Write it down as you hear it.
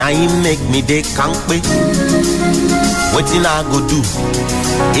him make me dey kampe. Wetin I go do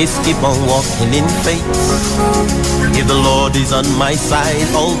is keep on walking in faith. If the Lord is on my side,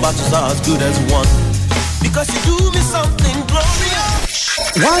 all battles are as good as one. Because he do me something glorious.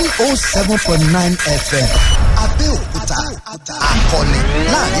 107.9 FM. Abẹ́òkúta akọni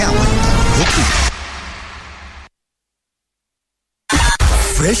láàrin àwọn ìyókù.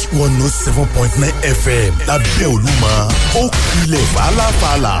 Fresh 107.9 FM lábẹ́ Olúmọ ó kilẹ̀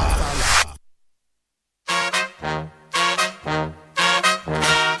fàlàfàlà.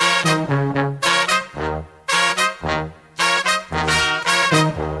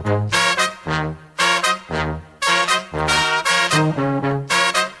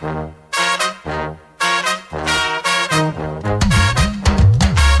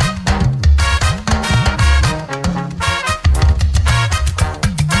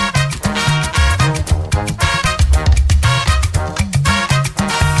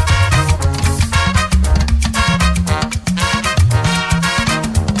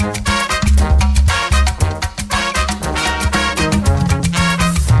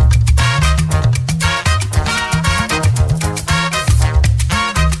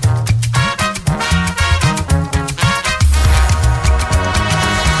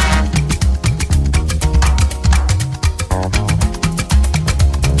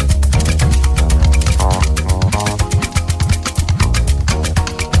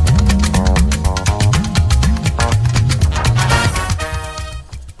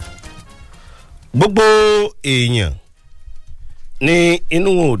 Gbogbo èèyàn ní inú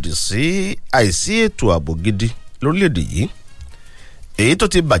wọn òdì sí àìsí ètò ààbò gidi lórílẹ̀‐èdè yìí, èyí tó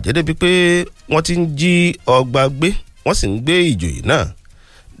ti bàjẹ́ débi pé wọ́n ti ń jí ọgbà gbé, wọ́n sì ń gbé ìjòyè náà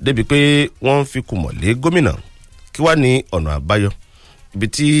débi pé wọ́n ń fi kùmọ̀lé gómìnà. Kí wá ní ọ̀nà àbáyọ ibi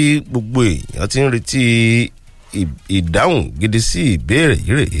tí gbogbo èèyàn ti ń retí ìdáhùn gidi sí ìbéèrè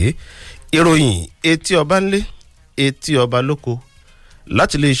yìí rèé. Ìròyìn etí ọba ńlé etí ọba lóko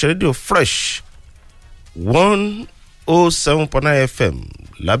láti lè ṣe rédíò Fresh 107.9 FM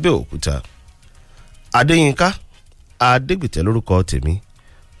lábẹ́òkúta. Adéyínká Adégbìtẹ́ lórúkọ tèmi,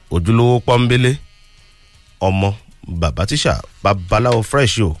 ojúlówó pọ́nbélé ọmọ bàbá tíṣà babaláwo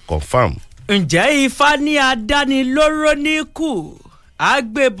Fresh o confam. Ǹjẹ́ ifá ní adánilóró ní kù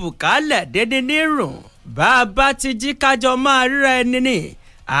agbébùkálẹ̀ dédé nírùn bàbá ti jí kájọ máa ríra ẹni ní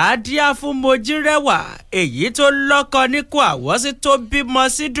àádíá fún Mojírẹ́wà èyí tó lọ́kọ níkù àwọ́sí tó bímọ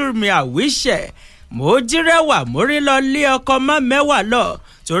sí Dùrmí Àwíṣẹ́. Mojírẹ́wà mórí lọ lé ọkọ má mẹ́wàá lọ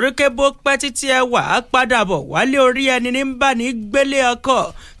torí ké bó pẹ́ títí ẹwà á padà bọ̀ wálé orí ẹni ní bá ní gbélé ọkọ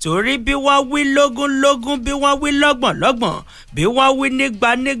torí bí wọ́n wí lógún bí wọ́n wí lọ́gbọ̀n bí wọ́n wí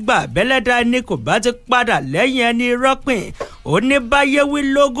nígbà bẹ́lẹ́dá ẹni kò bá ti padà lẹ́yìn ẹni rọ́pìn ó ní báyé wí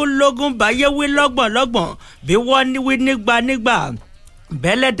lógún báyé wí lọ́gbọ̀n bí wọ́n wí nígbà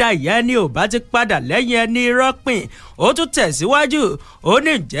bẹ́lẹ́dà ìyá ẹni ò bá ti padà lẹ́yìn ẹni rọ́pìn. Ó tún tẹ̀síwájú ó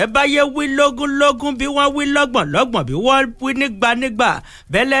ní ǹjẹ́ báyé wí lógún bí wọ́n wí lọ́gbọ̀n bí wọ́n wí nígbà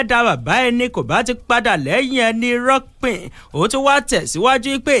bẹ́lẹ́dà bàbá ẹni kò bá ti padà lẹ́yìn ẹni rọ́pìn. Ó tún wá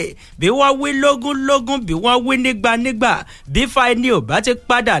tẹ̀síwájú pé bí wọ́n wí lógún bí wọ́n wí nígbà bí fa ẹni ò bá ti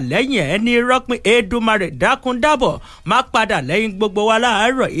padà lẹ́yìn ẹni rọ́pìn. Èdùmàrè dákun dábọ̀ má padà lẹ́yìn gbogbo wa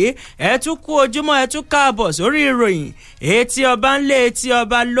láàárọ̀ yìí. Ẹ tún kú ojúmọ́, ẹ tún káàbọ̀ sórí ìròyìn etí ọba ńlé etí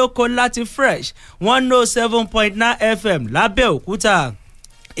ọba lóko láti Fresh 107.9 FM lábẹ́òkúta.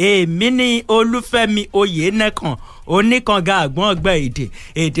 Èmi ní Olúfẹ́mi Oyènẹ́kan oníkànga àgbọ̀n ọgbẹ́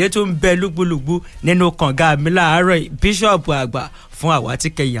èdè tó ń bẹ lúgbúlùgbú nínú kànga mi láàárọ̀ bíṣọ̀bù àgbà fún àwa tí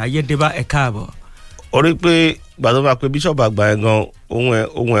kẹyìn ayédèbá ẹ káàbọ̀. Orí pé gbàdọ́ bá pé bíṣọ̀bù àgbà yẹn gan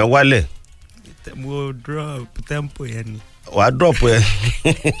ohun ẹ̀ wálẹ̀. Mo drop tempo yẹn ni. Wàá drop ẹ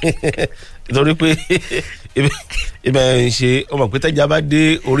nítorí pé ibẹ̀ ń ṣe ọmọ pé tẹ́jà bá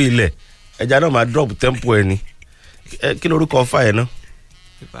dé orí ilẹ̀ ẹja náà máa drop tempo ẹ ni. Kí lorúkọ fà ẹ náà?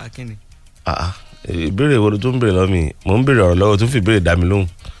 Ìfà kíni? Ìbéèrè wo ló tún ń béèrè lọ́wọ́ mi? Mò ń béèrè ọ̀rọ̀ lọ́wọ́ tó fi béèrè dá mi lóhùn.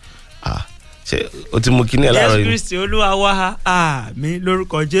 Ṣé o ti mú kíní ẹ̀ láàárọ̀ yìí? Jésù Kristi Olúwa wá àmín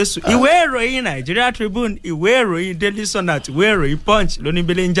lórúkọ Jésù. Ìwé ìròyìn Nigeria Tribune, ìwé ìròyìn Daily Sun àti ìwé ìròyìn Punch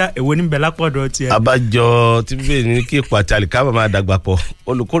lóníbélé ń já èwo níbẹ̀ lápọ̀dọ̀ tiẹ̀. Abájọ tí bíbélì ní kí ipò àti àlìkámà máa dàgbà pọ̀,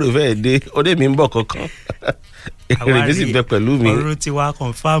 olùkórè fẹ́ẹ̀ dé, ó dé mi ń bọ̀ kankan. Èrè mi sì bẹ pẹ̀lú mi. Ọ̀run ti wá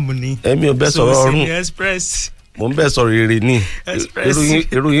confam ni. Èmi ò bẹ́ sọ̀rọ̀ ọ̀run. Sosini Express. Mo ń bẹ́ sọ̀rọ̀ èrè ni.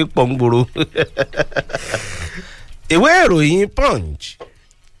 Ìròyìn pọ̀ ń gbòòrò. Ìwé ìròyìn Punch,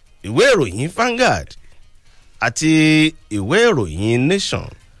 ìwé ìròyìn Vanguard àti ìwé ìròyìn Nation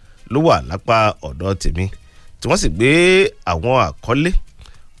ló wà lápá ọ̀dọ̀ tèmi tí wọ́n sì gbé àwọn àkọlé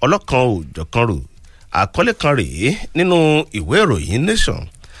ọlọ́kan òjọ̀kan rò. Àkọlé kan rèé nínú ìwé ìròyìn Nation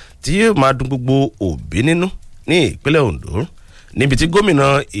tí yóò máa dùn gbogbo òbí nínú ní ìpínlẹ̀ Ondo níbi tí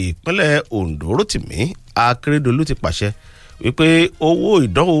gómìnà ìpínlẹ̀ Ondo Rotimi Akeredolu ti pàṣẹ wípé owó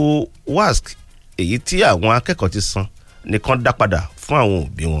ìdánwò WASC èyí tí àwọn akẹ́kọ̀ọ́ ti san nìkan dá padà fún àwọn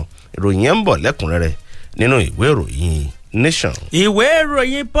òbí wọn. Ìròyìn ẹ̀ ń bọ̀ lẹ́kùnrẹ́rẹ́ nínú ìwé ìròyìn Nation. Ìwé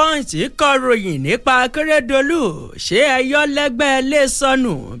ìròyìn Punch kọ ròyìn nípa Akeredolu ṣé ẹyọ lẹ́gbẹ́ lè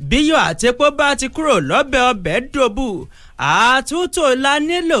sọnù bíyọ̀ àtẹpọ bá ti kúrò lọ́bẹ̀ ọbẹ̀ dòbù àtúntò la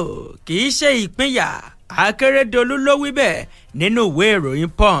nílò kì í ṣe ìpínyà. Akeredolu ló wí bẹ́ẹ̀ nínú ìwé ìròyìn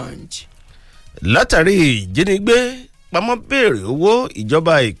Punch. Látàrí ìjínigbé pamọ́ béèrè owó,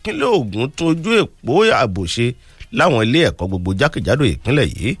 ìjọba ìpínlẹ̀ Ògùn tún ojú èpò ààbò ṣe láwọn ilé ẹ̀kọ́ gbogbo jákèjádò ìpínlẹ̀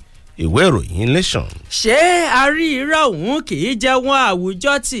yìí. Ìwé ìròyìn Nation. Ṣé àrí irọ́ òun kì í jẹ́ wọn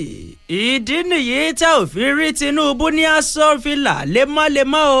àwùjọ tì? Ìdí nìyí tẹ́ ò fi rí Tinubu ní asọ́fìlà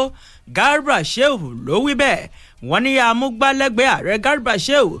lemọ́lemọ́ o. Garba Shehu ló wí bẹ́ẹ̀. Wọ́n ní amúgbálẹ́gbẹ̀ẹ́ ààrẹ Garba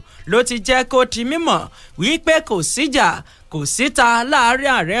Shehu ló ti jẹ́ kó ti mímọ̀ wípé kò síjà kò síta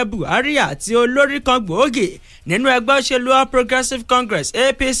láàrin ààrẹ Buhari àti olórí kan gbòógì nínú ẹgbẹ́ òṣèlú All Progressives Congress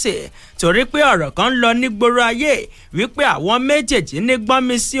APC torí pé ọ̀rọ̀ kan ń lọ nígboro ayé wípé àwọn méjèèjì ní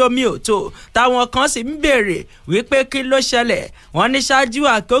gbọ́nmi sí omi òtó táwọn kan sì ń béèrè wípé kí ló ṣẹlẹ̀. Wọ́n ní ṣáájú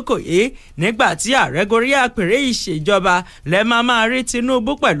àkókò yìí nígbà tí ààrẹ gorí àpèrè ìṣèjọba lẹ máa rí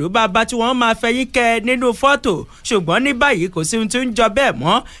Tinubu pẹ̀lú bàbá tí wọ́n máa fẹ̀yìn kẹ́ nínú fọ́tò ṣùgbọ́n ní báyìí kò sí ohun tó ń jọ bẹ́ẹ̀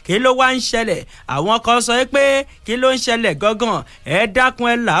mọ́. Kí ló wá ń ṣẹlẹ̀? Àwọn kan sọ pé kí ló ń ṣẹlẹ̀ gangan ẹ dákun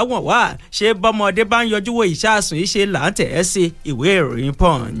ẹ làwọn wá ṣé bọ́mọdé bá ń yọjú wo ìṣàsùn ìṣe là ń tẹ̀ ẹ́ sí ìwé ìròyìn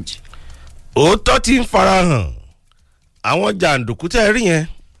Punch. Òótọ́ ti ń farahàn àwọn jàǹdùkú tẹ́ rí yẹn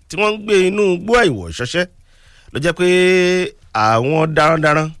tí wọ́n ń gbé inú igbó àìwọ̀ ṣọṣẹ́ ló jẹ́ pé àwọn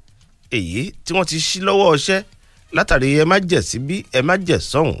darandaran èyí tí wọ́n ti ṣí lọ́wọ́ ọṣẹ́ látàrí ẹ má jẹ̀ síbí ẹ má jẹ̀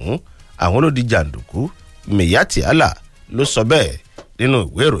sọ́hùn àwọn ló di jàǹdùkú. Mèyàtì àlà ló sọ bẹ́ẹ̀ nínú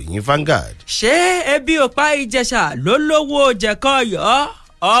ìwé ìròyìn Vanguard. Ṣé ebi ò pa Ìjẹ̀ṣà ló lówó jẹ̀kọ́ Ọ̀yọ́?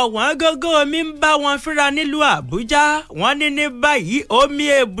 Ọ̀wọ́n gógó omi ń bá wọn fínra nílùú Àbújá. Wọ́n ní báyìí omi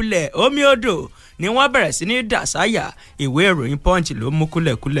èbùlẹ̀ omi odò ni wọ́n bẹ̀rẹ̀ sí ní dàsáyà. Ìwé ìròyìn Punch ló mú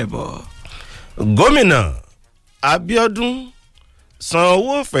kúlẹ̀kúlẹ̀ bọ̀. Gómìnà Abíọ́dún san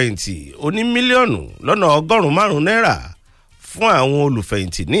owó fẹ̀yìntì oní mílíọ̀nù lọ́nà 105 náírà fún àwọn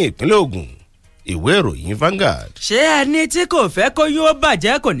olùfẹ̀yìntì ní ìpínlẹ̀ Ògùn. Ìwé ìròyìn Vanguard. Ṣé ẹni tí kò fẹ́ kó yóò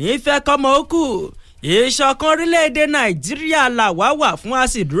bàjẹ́ kò ní í fẹ́ kọ́mọ ó kù? Ìṣọ̀kan orílẹ̀-èdè Nàìjíríà làwá wà fún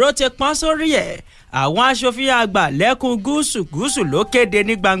àsìdúró ti pọ́n sórí ẹ̀. Àwọn aṣòfin àgbà lẹ́kùn gúúsù ló kéde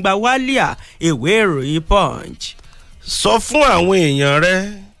ní gbangba wálíà. Ìwé ìròyìn Punch. Sọ fún àwọn èèyàn rẹ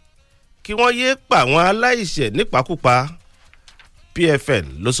kí wọ́n yéé pa àwọn aláìṣẹ̀ nípakúpa. PFN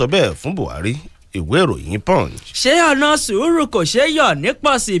ló sọ bẹ́ẹ̀ fún Buhari. Ìwé ìròyìn Punch. Ṣé ọ̀nà sùúrù kò ṣeé yọ̀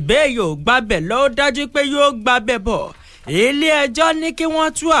nípọ̀sí bẹ́ẹ̀ yóò gbabẹ̀ lọ dájú pé yóò gbabẹ̀ bọ̀. Ilé ẹjọ́ ní kí wọ́n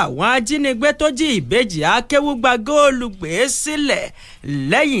tú àwọn ajínigbé tó jí ìbejì akéwúgba góòlù gbé sílẹ̀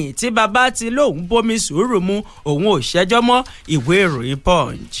lẹ́yìn tí bàbá ti lóun bomi sùúrù mu òun ò ṣẹjọ́ mọ́. Ìwé ìròyìn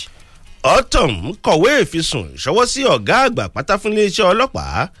Punch. Otom kọ̀wé ìfisùn ṣọwọ́ sí ọ̀gá àgbà pátá fún iléeṣẹ́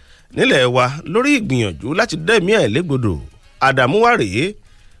ọlọ́pàá nílẹ̀ wa lórí ìgbìyànjú láti dẹ́mi ẹ̀ légbodò. Àdàmú wá rèé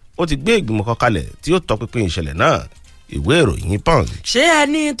ó ti gbé ìgbìmọ̀ kan kalẹ̀ tí ó tọpinpin ìṣẹ̀lẹ̀ náà. Ìwé ìròyìn Punch. Ṣé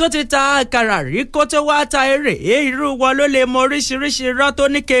ẹni tó ti ta àkàrà rí kó tó wá ta eré irú wọn ló lè mọ oríṣiríṣi irọ́ tó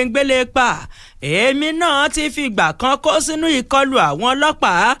ní kéńgbélé pa? Èmi náà ti fi ìgbà kan kó sínú ìkọlù àwọn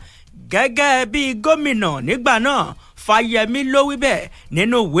ọlọ́pàá gẹ́gẹ́ bí gómìnà nígbà náà. Fáyẹmí ló wí bẹ́ẹ̀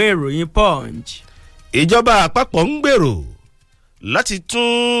nínú ìwé ìròyìn Punch. Ìjọba àpapọ̀ ń gbèrò láti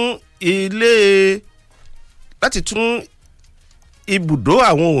tún ibùdó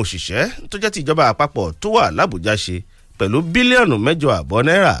àwọn òṣìṣẹ́ tó jẹ́ ti ìjọba àpapọ̀ tó wà l'Àbújá ṣe pẹ̀lú bílíọ̀nù 8.5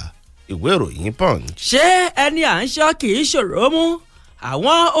 náírà. Ìwé ìròyìn Punch. Ṣé ẹni à ń ṣọ́ kì í ṣòro mú?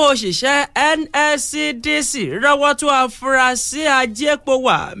 Àwọn òṣìṣẹ́ NSCDC rọ́wọ́ tó afurasí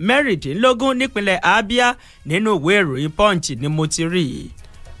ajíepo-wà 16 nípínlẹ̀ Abia. Nínú ìwé ìròyìn Punch ni mo ti rí i.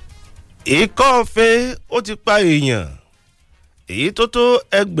 Ìkọ́fẹ́ ó ti pa èèyàn èyí tó tó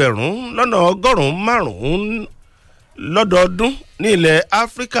 1,500 lọ́dọọdún ní ilẹ̀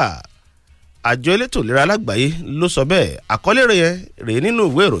Áfíríkà. Àjọ elétò ìlera lágbàáyé ló sọ bẹ́ẹ̀. Àkọlé rẹ̀ rèé nínú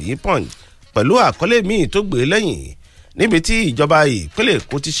ìwé ìròyìn Punch pẹ̀lú àkọlé míì tó gbé lẹ́yìn níbi tí ìjọba ìpínlẹ̀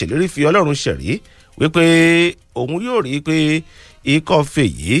Èkó ti ṣèlérí fi Ọlọ́run ṣẹ̀rí wípé òun yóò rí i pé ikọ́ fè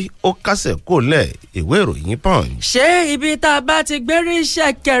yìí ó kásẹ̀ kó lẹ̀. Ìwé ìròyìn Punch. Ṣé ibi tá a bá ti gbérí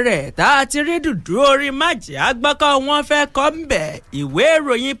ṣẹ̀kẹ̀rẹ̀ tá a ti rí dùdú orí májì àgbọ́kọ̀ wọn fẹ́ kọ́ ń bẹ̀? Ìwé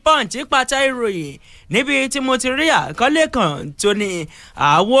ìròyìn Punch pátá ìròyìn níbi tí mo ti rí àkọlé kan tó ní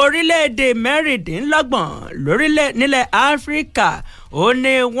àwọn orílẹ̀-èdè 26 nílẹ̀ Áfíríkà ó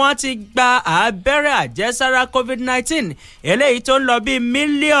ní wọ́n ti gba abẹ́rẹ́ àjẹsára COVID-19 eléyìí tó ń lọ bí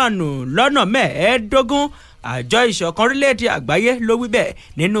mílíọ̀nù 15 àjọ ìṣọ̀kan orílẹ̀-èdè àgbáyé ló wí bẹ́ẹ̀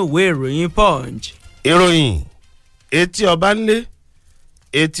nínú ìwé ìròyìn Punch. ìròyìn etí ọba ńlé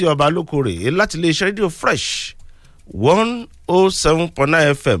etí ọba lóko rèé láti iléeṣẹ́ rédíò Fresh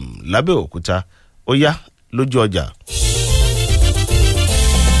 107.9 FM lábẹ́òkúta ó yá lójú ọjà.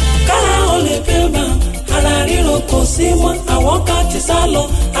 kára ó lè pé bá ara ríro kò sí mọ́ àwọn ká ti sá lọ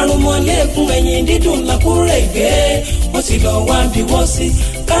àrùnmọ́lẹ́gùn ẹ̀yìn dídùn làkúrẹ́ ìgbé wọ́n ti lọ wá bí wọ́n sí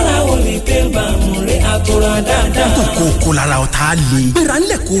kára ó lè pé bá múre àtúrà dáadáa. kókó lára ọ̀tá le gbéra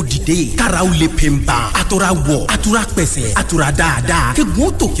ńlẹ̀ kó dìde kára ó lè pè ń bá àtúrà wọ̀ àtúrà pẹ̀sẹ̀ àtúrà dáadáa kegun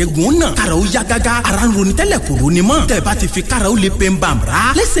ó tò kegun ó nà kára ó yá gágá ara ń ronú tẹ́lẹ̀ kò ronú mọ́ tẹ̀bá ti fi kára ó lè pè ń bá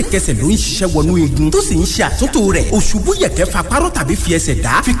ra lẹ́sẹ̀kẹsẹ̀ ló ń ṣiṣẹ́ wọnú igun tó sì ń ṣe àtúntò rẹ̀ òṣùbù yẹ̀kẹ́ fa párọ̀ tàbí fi ẹsẹ̀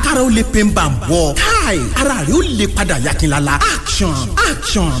dá fi kára ó lè pè ń bá bọ̀ káì ara rẹ̀ ó lè padà yakinlala action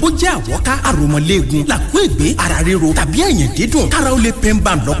ó jẹ́ àwọ̀ká àròmọ̀lẹ́gun làkúègbé ara ríro tàbí ẹ̀yìn dídùn kára ó lè pè ń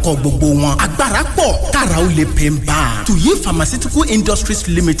bá lọ́kọ̀ gbogbo wọn agbára pọ̀ kára ó lè pè ń bá. tuyi pharmaceutical industries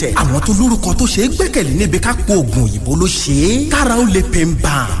limited àwọn tó lórúkọ tó ṣe é gbẹ́kẹ̀lé níbi ká po oògùn òyìnbó ló ṣe é kára ó lè pè ń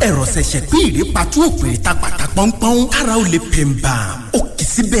bá. ẹ̀rọ ṣẹ̀ṣẹ̀ pín ìrèpàtú òpèrè ta pàtà pọ́npọ́n kára ó lè pè ń bá. ó kì í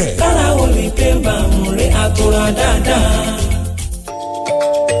síbẹ̀. kára ó lè pè ń bá múre àtúrà dáadáa.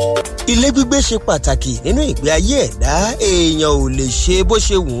 ilé gbígbé ṣe pàtàkì nínú ìgbé ayé ẹ̀dá èèyàn ò lè ṣe bó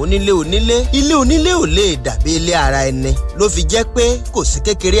ṣe wù ú nílé onílé ilé onílé ò lè dàbí ilé ara ẹni ló fi jẹ́ pé kò sí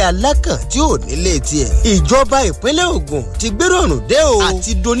kékeré alákàn tí ò nílé tiẹ̀. ìjọba ìpínlẹ̀ Ògùn ti gbéròrùn dé o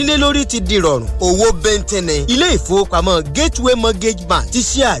àti donílé lórí ti di rọrùn owó bẹ́ntẹ́nì ilé ìfowópamọ́ Gateway Mortgage Bank ti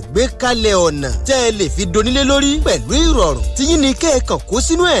ṣe àgbékalẹ̀ ọ̀nà tẹ́ ẹ lè fi donílé lórí pẹ̀lú ìrọ̀rùn tí yín ní kẹ́ẹ̀kan kó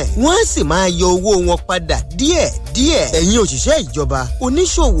sínú ẹ̀ wọ́n sì máa yọ owó wọn padà díẹ̀ ẹ̀yin òṣìṣẹ́ ìjọba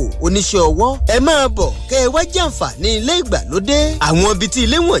oníṣòwò oníṣẹ́ ọwọ́ ẹ máa bọ̀ kẹ́ ẹ wá jàǹfààní ilé ìgbàlódé àwọn ibi tí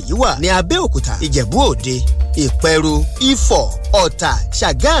ilé wọ̀nyí wà ní Abẹ́òkúta Ìjẹ̀bú Òde Ìpẹ̀rù Ifọ̀ Ọ̀tà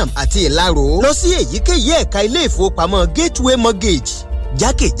Ṣàgám àti Ìlaró lọ sí èyíkéyìí ẹ̀ka ilé ìfowópamọ́ Gateway Mortgage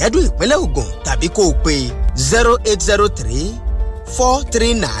jákèjádò ìpínlẹ̀ Ògùn tàbí kó o pè 0803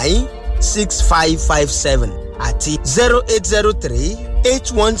 439 6557 àti 0803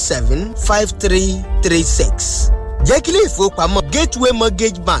 817 5336. jẹ́ kí ilé ìfowópamọ́ Gateway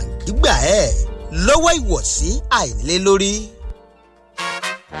Mortgage Bank gbà ẹ́ lọ́wọ́ ìwọ̀sí àìnílé lórí.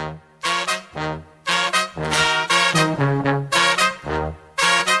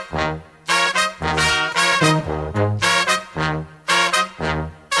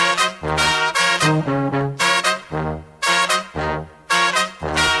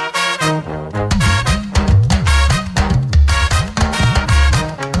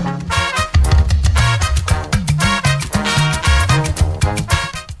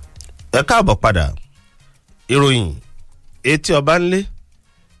 ẹ káàbọ̀ padà ìròyìn etí ọba ńlé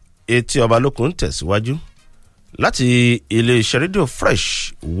etí ọba lókun ń tẹ̀síwájú láti iléeṣẹ́ rédíò Fresh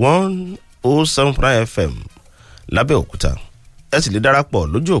 107.9 FM lábẹ́òkúta ẹ sì lè darapọ̀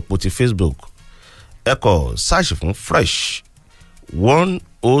lójú òpó ti Facebook ẹ kọ sáàṣì fún Fresh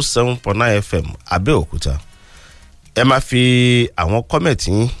 107.9 FM Abẹ́òkúta ẹ máa fi àwọn kọ́mẹ̀tì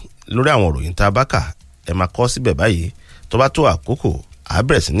yín lórí àwọn ìròyìn tá a bá kà ẹ máa kọ síbẹ̀ báyìí tó bá tó àkókò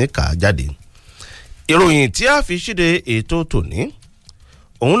àbẹ̀rẹ̀ sí ní kà á jáde. ìròyìn tí a fi ṣíde ètò tòní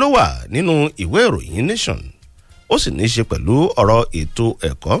òun ló wà nínú ìwé ìròyìn Nation ó sì ní í ṣe pẹ̀lú ọ̀rọ̀ ètò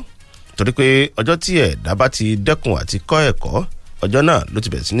ẹ̀kọ́ torí pé ọjọ́ tí ẹ̀dá bá ti dẹ́kun àti kọ́ ẹ̀kọ́ ọjọ́ náà ló ti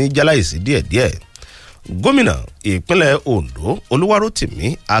bẹ̀rẹ̀ sí ní jáláìsí díẹ̀díẹ̀. gómìnà ìpínlẹ̀ Ondo Olúwarótìmí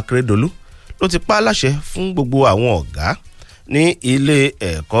Akérédolú ló ti pa á láṣẹ fún gbogbo àwọn ọ̀gá ní ilé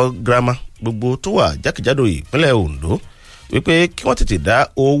ẹ̀kọ́ girama gbogbo tó wà jákèjádò ìpínlẹ̀ Ondo wípé kí wọ́n tètè dá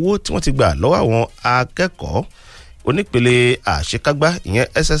owó tí wọ́n ti gbà lọ́wọ́ àwọn akẹ́kọ̀ọ́ onípele àṣekágbá ìyẹn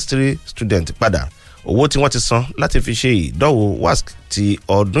SS3 student padà owó tí wọ́n ti san láti fi ṣe ìdánwò WASC ti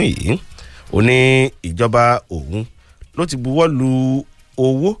ọdún yìí ó ní ìjọba òun ló ti buwọ́ lu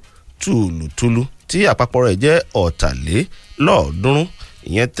owó tùlùtùlù tí àpapọ̀ rẹ̀ jẹ́ ọ̀tàlélọ́ọ̀ọ́dúnrún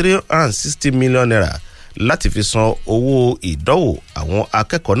ìyẹn 360 million naira láti fi san owó ìdánwò àwọn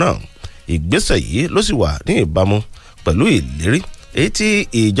akẹ́kọ̀ọ́ náà ìgbésẹ̀ yìí ló sì wà ní ìbámu pẹ̀lú ìlérí èyí tí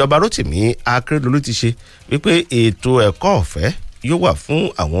ìjọba Rótìmí Akérédolú ti ṣe wípé ètò ẹ̀kọ́ ọ̀fẹ́ yóò wà fún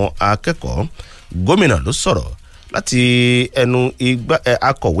àwọn akẹ́kọ̀ọ́ gómìnà ló sọ̀rọ̀ láti ẹnu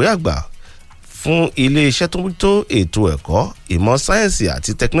akọ̀wé àgbà fún iléeṣẹ́ tó ń tó ètò ẹ̀kọ́ ìmọ̀ sáyẹ́ǹsì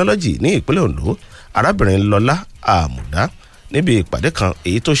àti tẹkinọ́lọ́jì ní ìpínlẹ̀ Ondo arábìnrin Lọlá Àmùdá níbi ìpàdé kan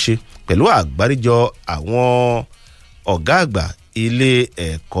èyí tó ṣe pẹ̀lú àgbáríjọ àwọn ọ̀gá àgbà ilé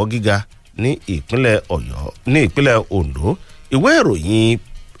ẹ̀kọ́ gíga ní ìpínlẹ̀ Ọ̀yọ́ ní ìpínlẹ̀ Ondo ìwé ìròyìn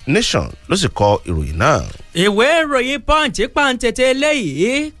Nation ló sì kọ ìròyìn náà. ìwé ìròyìn Punch pàǹtẹ̀tẹ̀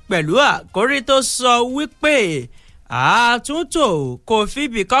eléyìí pẹ̀lú àkórí tó sọ wípé àtúntò kò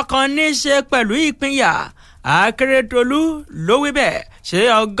fìbì kankan ní í ṣe pẹ̀lú ìpínyà Akérèdọ́lù ló wí bẹ́ẹ̀ ṣe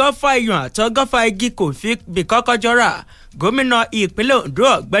ọgọ́fà èèyàn àti ọgọ́fà igi kò fi bí kọ́kọ́ jọra. Gómìnà ìpínlẹ̀ Ondo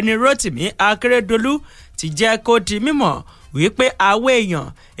ọ̀gbẹ́ni Rotimi Akérèdọ́lù ti jẹ́ kó di mímọ̀ wípé àwọn èèyàn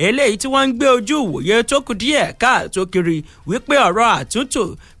eléyìí tí wọ́n ń gbé ojú ìwòye tó kù díẹ̀ káàtó kiri wípé ọ̀rọ̀ àtúntò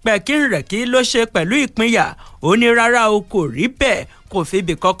pẹ̀kínrẹ̀kí ló ṣe pẹ̀lú ìpínyà ó ní rárá o kò rí bẹ́ẹ̀ kò fi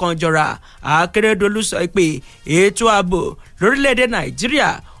ibì kankan jọra. Akérèdọ́lù sọ pé ètò ààbò lórílẹ̀‐èdè Nàìjíríà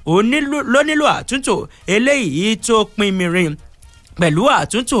ló nílò àtúntò eléyìí tó pin mìíràn pẹ̀lú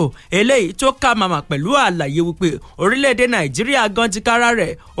àtúntò eléyìí tó ká màmá pẹ̀lú àlàyé wípé orílẹ̀-èdè Nàìjíríà gan ti kára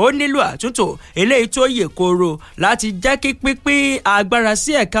rẹ̀ ó nílò àtúntò eléyìí tó yè kooro láti jẹ́ kí pínpín agbára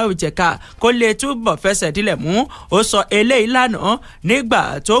sí ẹ̀ka òjẹ̀ka kó lè túbọ̀ fẹsẹ̀ dílẹ̀ mú. Ó sọ eléyìí lánàá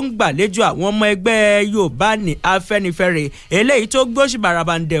nígbà tó ń gbàlejò àwọn ọmọ ẹgbẹ́ Yorùbá ní Afẹ́nifẹ́re eléyìí tó gbóṣù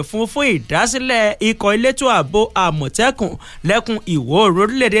bàràbàǹdẹ̀ fún ìdásílẹ̀ ikọ̀ elétò ààbò Àmọ̀tẹ́kùn lẹ́kùn ìwọ̀ oòrùn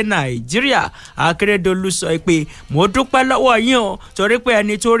orílẹ̀-èdè Nàìjíríà. Akérèdọ́lù sọ pé mo dúpẹ́ lọ́wọ́ yín o torí pé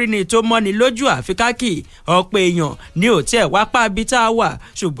ẹni tó rí ni tó mọ́ni lójú àfikákì ọ̀pọ̀ èèyàn ní òtí ẹ̀ wá pàbí tá a wà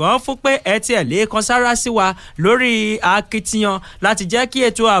ṣùgbọ́n fún pé ẹ tiẹ̀ lè kan sára sí wa lórí akitiyan láti jẹ́ kí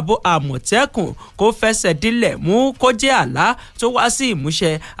ètò ààbò Àmọ̀tẹ́kùn kó fẹsẹ̀ dílẹ̀ mú kó jẹ́ àlá tó wá sí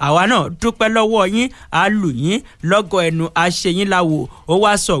ìmúṣẹ. Àwa náà dúpẹ́ lọ́wọ́ yín a lù yín lọ́gọ ẹnu aṣeyín láwo. Ó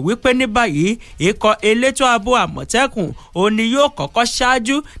wá sọ wípé ní báyìí ikọ̀ elétò ààbò Àmọ̀tẹ́kùn ó ní yóò kọ́kọ́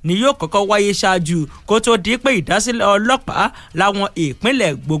ṣáájú ní yóò kọ́kọ́ wáyé ṣáájú kó tó di pé ìdásílẹ̀ ọlọ́pàá láwọn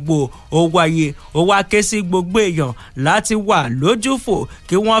ìpínlẹ̀ gbogbo ó wáyé. Ó wá ké sí gbogbo èèyàn láti wà lójúfò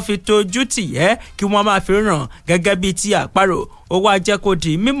kí wọ́n fi tójú tìyẹ́ kí wọ́n máa fi ràn gẹ́gẹ́ bíi ti àparò. Ó wá jẹ́ kó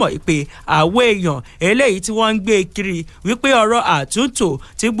di mímọ̀ pé àwọn èèyàn eléyìí tí wọ́n ń gbé kiri wípé ọ̀rọ̀ àtúntò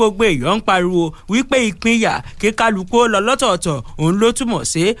tí gbogbo èèyàn ń pariwo wípé ìpínyà kí kálukú lọ lọ́tọ̀ọ̀tọ̀ òun ló túmọ̀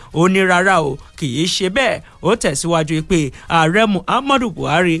sí onírara o kì í ṣe bẹ́ẹ̀. Ó tẹ̀síwájú pé ààrẹ Muhammadu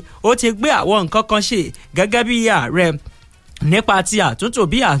Buhari ó ti gbé àwọn nǹkan kan ṣe gẹ́gẹ́ bí ààrẹ nípa ti àtúntò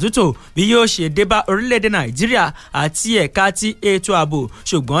bí yóò ṣe dé bá orílẹ̀-èdè Nàìjíríà àti ẹ̀ka ti ètò ààbò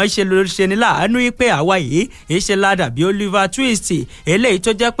ṣùgbọ́n ṣe ló ṣe ní láàánú pé àwa yìí ṣe ládàbí Oliver Twist eléyìí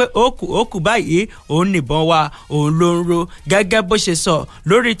tó jẹ́ pé ó kù báyìí òun nìbọn wa òun ló ń ro gẹ́gẹ́ bó ṣe sọ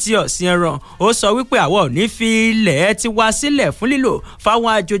lórí ti ọ̀sìn ẹran. Ó sọ wípé àwa ò ní fi ilẹ̀ ti wá sílẹ̀ fún lílò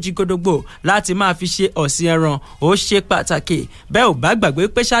fáwọn àjòjì gbogbo láti máa fi ṣe ọ̀sìn ẹran. Ó ṣe pàtàkì bẹ́ẹ̀ ò bá gbàgbé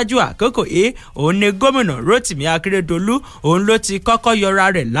pé ṣáájú àkókò yìí òun ni gómìnà Rotimi Akérèdọ́lù òun ló ti kọ́kọ́ yọra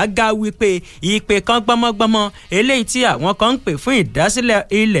rẹ̀ lága wípé ìpè kan gbọ́mọgbọ́mọ eléyìí tí àwọn kan ń pè fún ìdásílẹ̀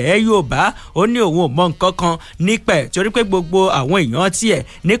ilẹ̀ Yorùbá ó ní òun ò mọ nǹkan kan nípẹ̀ torí pé gbogbo àwọn èèyàn tiẹ̀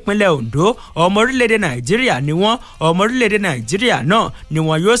nípínlẹ̀ Ondo ọmọ orílẹ̀-èdè Nàìjíríà ni wọ́n ọmọ orílẹ̀-èdè Nàìjíríà náà ni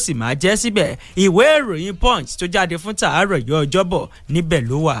wọ́n yóò sì máa jẹ́ síbẹ̀. Ìwé ìròyìn Punch tó jáde fún tàárọ̀ yọ ọjọ́bọ̀ níbẹ̀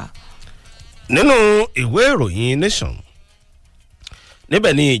ló wà. Nínú ìwé ìròyìn Nation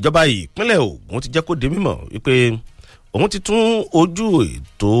níbẹ̀ ni ìjọba ìpínlẹ̀ Ògùn ti jẹ́ kó di mímọ̀ wípé òun ti tún ojú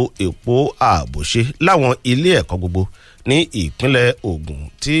ètò epo ààbò ṣe láwọn ilé ẹ̀kọ́ gbogbo ní ìpínlẹ̀ Ògùn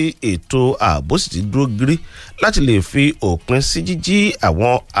tí ètò ààbò sì ti dúró gírí láti lè fi òpin sí jíjí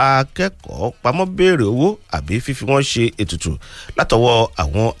àwọn akẹ́kọ̀ọ́ pamọ́ béèrè owó àbí fífi wọ́n ṣe ètùtù látọwọ́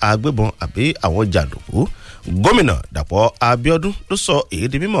àwọn agbébọn àbí àwọn jàǹdùkú. Gómìnà Dàpọ̀ Abíọ́dún ló sọ èyí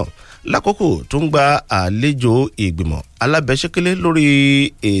di mímọ̀ lákòókò tó ń gba àlejò ìgbìmọ̀ alábẹ́sẹ́kẹ́lé lórí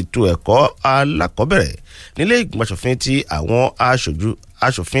ètò ẹ̀kọ́ alákọ̀ọ́bẹ̀rẹ̀ nílé ìgbìmọ̀ aṣòfin tí àwọn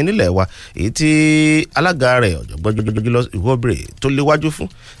aṣòfin nílẹ̀ wa èyí tí alága rẹ̀ ọ̀jọ̀gbọ́n Jọjọlọ Ìwọ́bìrì tó léwájú fún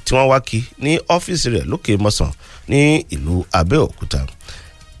tí wọ́n wá kí ní ọ́fíìsì rẹ̀ lókè mọ́sàn ní ìlú Abẹ́òkúta.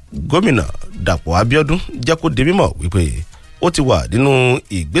 Gómìnà Dàpọ̀ Abíọ́dún jẹ́ kó di mímọ̀ wípé ó ti wà nínú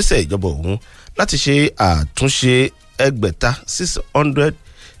ìgbésẹ̀ ìjọba òun láti ṣe àtúnṣe 600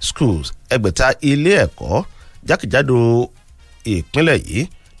 schools ilé ẹ̀kọ́ jákèjádò ìpínlẹ̀ yìí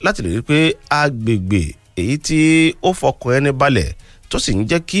láti lè rí pé agbègbè èyí tí ó fọkàn ẹni balẹ̀ tó sì ń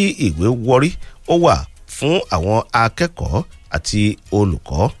jẹ́ kí ìwé wọrí ó wà fún àwọn akẹ́kọ̀ọ́ àti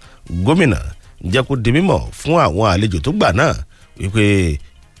olùkọ́. Gómìnà jẹ́ kó di mímọ̀ fún àwọn àlejò tó gbà náà wípé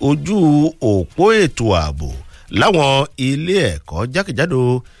ojú òpó ètò ààbò láwọn ilé ẹ̀kọ́ jákèjádò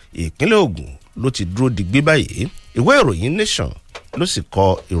ìpínlẹ̀ Ògùn ló ti dúró digbí báyìí. Ìwé ìròyìn Nation ló sì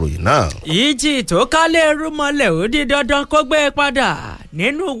kọ ìròyìn náà. ìjì tó kálẹ̀ rúmọlẹ̀ ó di dandan kó gbé padà.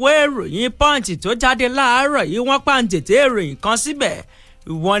 Nínú ìwé ìròyìn Punch tó jáde láàárọ̀ yìí wọ́n pàǹtẹ̀tẹ̀ ìròyìn kan síbẹ̀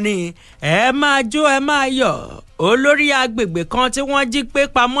wọ́n ní ẹ máa jó ẹ máa yọ̀ olórí agbègbè kan tí wọ́n jí gbé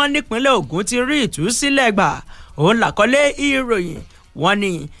pamọ́ nípínlẹ̀ Ògùn ti rí ìtúsílẹ̀ gbà. Òun làkọlé ìròyìn wọ́n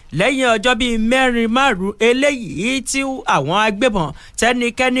ní lẹ́yìn ọjọ́ bíi 4-5 eléyìí tí àwọn agbébọn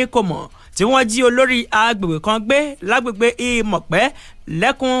tẹ́nikẹ́ni kò mọ̀ tí tí wọ́n jí olórí agbègbè kan gbé lágbègbè Ìmọ̀pẹ́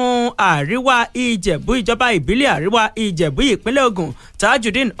lẹ́kùn àríwá Ìjẹ̀bú ìjọba ìbílẹ̀ àríwá Ìjẹ̀bú ìpínlẹ̀ Ògùn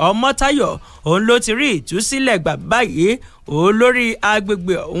Tajudeen Ọmọ́táyọ̀ òun ló ti rí ìtúsílẹ̀ gbà báyìí. Olórí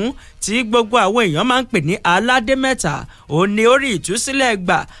agbègbè ọ̀hún tí gbogbo àwọn èèyàn máa ń pè ní aládé mẹ́ta òun ni ó rí ìtúsílẹ̀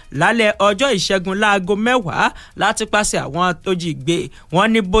gbà lálẹ́ ọjọ́ ìṣẹ́gun láago 10 láti pàṣẹ àwọn tó jí gbé. Wọ́n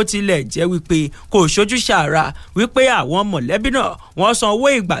ní bó tilẹ̀ jẹ́ wípé kò ṣojú ṣàrà wípé àwọn mọ̀lẹ́bí náà wọ́n san owó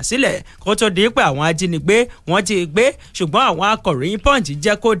ìgbàsílẹ̀ kó tó di pé àwọn ajínigbé wọ́n ti gbé, ṣùgbọ́n àwọn akọ̀ròyìn Punch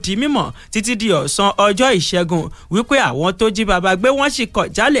jẹ́ kó di mímọ̀ títí di ọ̀sán ọjọ́ ìṣẹ́gun wípé àwọn tó jí bàbá gbé wọ́n sì kọ̀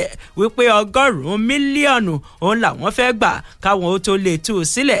jálẹ̀ wípé 100 mílíọ̀nù òun làwọn fẹ́ gbà káwọn ó tó lè tú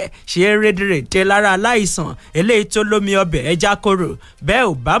sílẹ̀ ṣe rédèrèdè lára aláìsàn eléyìí tó lómi ọbẹ̀ ẹja kóró. Bẹ́ẹ̀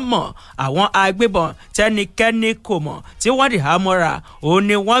ò bá mọ̀ àwọn agbébọn tẹ́nikẹ́ni kò mọ̀ tí wọ́n dì há mọ́ra òun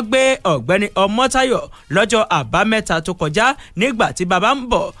ni wọ́n gbé ọ̀gbẹ́ni Ọmọ́táyọ̀ lọ́jọ́ àbámẹ́ta tó kọjá nígbà tí bàbá ń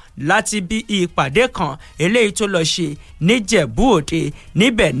bọ̀ láti bí ìpàdé kan eléyìí tó lọ ṣe níjẹ̀bú òde.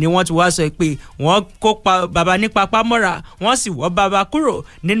 Níbẹ̀ ni wọ́n ti wá sọ pé wọ́n kó bàbá ní papá mọ́ra wọ́n sì wọ́ bàbá kúrò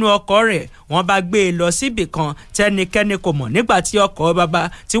nínú ọkọ̀ rẹ̀ wọ́n bá gbé e lọ síbì kan tẹ́nikẹ́ni kò mọ̀ nígbà tí ọkọ̀ bàbá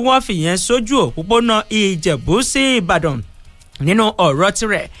tí wọ́n fìyẹn sójú òpópónà Ìjẹ̀bú sí Ìbàdàn. Nínú ọ̀rọ̀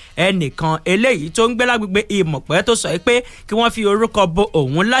tirẹ̀ ẹnìkan eléyìí tó ń gbé lágbègbè Ìmọ̀pẹ́ tó sọ pé kí wọ́n fi orúkọ bo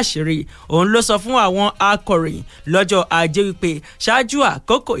òun láṣìírí òun ló sọ fún àwọn akọ̀ròyìn lọ́jọ́ ajé wípé ṣáájú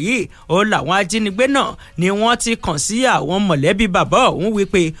àkókò yìí òun làwọn ajínigbé náà ni wọ́n ti kàn sí àwọn mọ̀lẹ́bí bàbá òun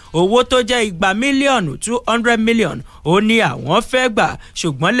wípé owó tó jẹ́ 200 mílíọ̀nù 200 mílíọ̀nù ó ní àwọn fẹ́ gbà,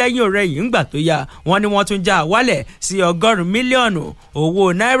 ṣùgbọ́n lẹ́yìn ọ̀rẹ́yìn ńgbà tó yá wọ́n ní wọ́n tún já wálẹ̀ sí 100 mílíọ̀nù owó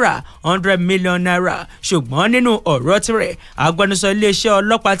náírà 100 mílíọ̀nù náírà. Ṣùgbọ́n nínú ọ̀rọ̀ tirẹ̀ agbẹnusọ iléeṣẹ́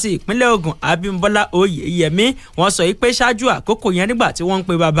ọlọ́pàá ti ìpínlẹ̀ Ògùn Abímbọ́lá Oyèyẹmí wọ́n sọ pé ṣáájú àkókò yẹn nígbà tí wọ́n ń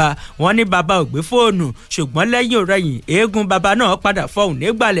pe bàbá wọn ní bàbá ò gbé fóònù, ṣùgbọ́n lẹ́yìn ọ̀rẹ́yìn eégún bàbá náà padà fọhùn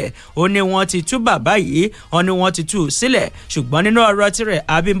nígbàlẹ̀ ó ní wọ́n ti tú bàbá yìí wọ́n ní wọ́n ti tú sílẹ̀. Ṣùgbọ́n nínú ọ̀rọ̀ tirẹ̀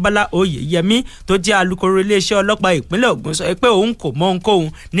Abímbọ́lá Oyèyẹmí tó jẹ́ alukoro iléeṣẹ́ ọlọ́pàá ìpínlẹ̀ Ògùn sọ pé òun kò mọ ohunkóhun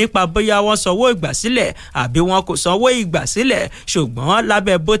nípa bóyá wọ́n sanwó ìgbàsílẹ̀ àbí wọn kò sanwó ìgbàsílẹ̀, ṣùgbọ́n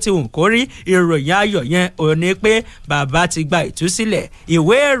lábẹ́ bó ti hùn kórí ìròyìn ayọ̀ yẹn ò ní pé bàbá ti gba ìtúsílẹ̀.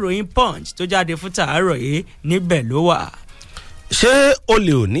 Ìwé ìròyìn Punch tó jáde fún tàárọ̀ yìí níbẹ̀ ló wà. Ṣé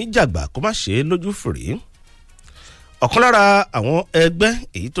olè ò ní jàgbà kó má ṣe é lójú fìrí? Ọ̀kan lára àwọn ẹgbẹ́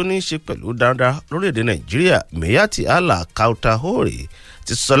èyí tó ní í ṣe pẹ̀lú dáadáa lórílẹ̀‐èdè Nàìjíríà Miyetti Allah Kautahore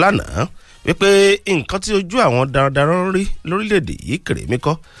ti sọ lánàá wípé nǹkan tí ojú àwọn darandaran rí lórílẹ̀‐èdè yìí kéré mi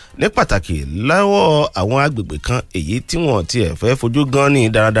kọ́, ní pàtàkì lọ́wọ́ àwọn agbègbè kan èyí tí wọ́n ti fẹ́ fojú gan ní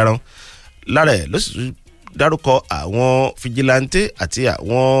darandaran. Lára ẹ̀ ló sì dárúkọ àwọn fìjìláńtẹ́ àti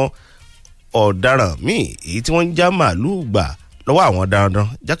àwọn ọ̀daràn míì èyí tí wọ́n ń já màálùú gbà lọ́wọ́ àwọn darandaran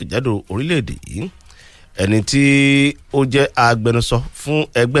jákèjádò orílẹ̀‐èdè yìí. Ẹni tí ó jẹ́ agbẹnusọ fún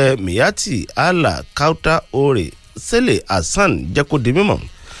ẹgbẹ́ Miyetti Allah Kautahore Sele Hasan jẹ́ kó di mímọ̀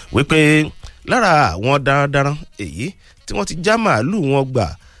wípé lára àwọn darandaran èyí tí wọ́n ti já màálùú wọn gbà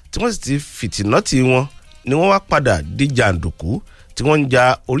tí wọ́n sì ti fìtìnọ́tì wọn ni wọ́n wá padà di jàǹdùkú tí wọ́n ń ja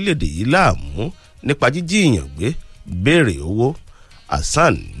orílẹ̀-èdè yìí láàmú nípa jíjí ìyàn gbé béèrè owó.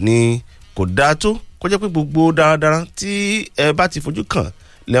 Hasan ni kò dáa tó kó jẹ́ pé gbogbo darandaran tí ẹ bá ti fojú kàn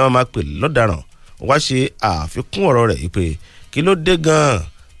lẹ́wọ̀n máa pè lọ́daràn. Wá ṣe àfikún ọ̀rọ̀ rẹ̀ pé kí ló dé gan-an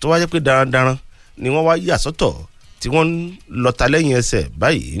tó wá jẹ́ pé darandaran ni wọ́n wá yà sọ́tọ̀ tí wọ́n ń lọ́ta lẹ́yìn ẹsẹ̀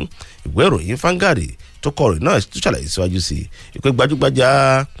báyìí. Ìwé ìròyìn Vanguard tó kọ ọ̀rọ̀ náà tún ṣàlàyé síwájú sí i pé gbajúgbajà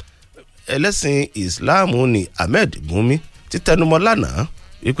ẹlẹ́sìn Islam ni Ahmed Gumi ti tẹnumọ́ lánàá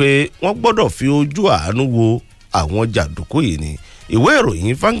wípé wọ́n gbọ́dọ̀ fi ojú àánú wo àwọn jàǹdùkú yìí ni. Ìwé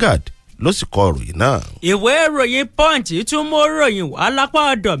ìròyìn Vanguard ló sì kọ ìròyìn náà. Ìwé ìròyìn Punch tún mú ròyìn wá lápá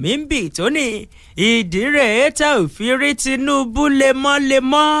ọ̀dọ̀ mi ń bì tó ní ìdí rèé tẹ́ ò fi rí Tinubu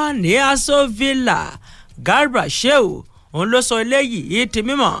lemọ́lemọ́ ní Aso Villa. Garba Shehu òun ló sọ eléyìí di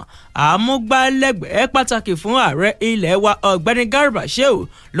mímọ̀. Àmúgbálẹ́gbẹ̀ẹ́ pàtàkì fún ààrẹ ilẹ̀ wa ọ̀gbẹ́ni Garba Shehu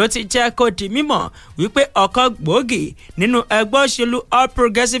ló ti jẹ́ kó di mímọ̀ wípé ọ̀kan gbòógì nínú ẹgbẹ́ òṣèlú All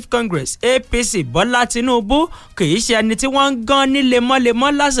Progressives Congress APC Bọ́lá Tinubu kìí ṣe ẹni tí wọ́n ń gán ní lemọ́lemọ́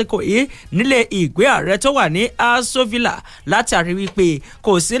lásìkò yìí nílé ìgbé ààrẹ tó wà ní Aso Villa látàrí wípé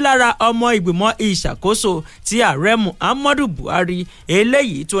kò sí lára ọmọ ìgbìmọ̀ ìṣàkóso tí ààrẹ Muhammadu Buhari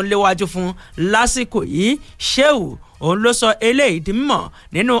eléyìí tó ń léwájú fún lásìkò yìí. Shehu òun ló sọ eléyìí di mímọ̀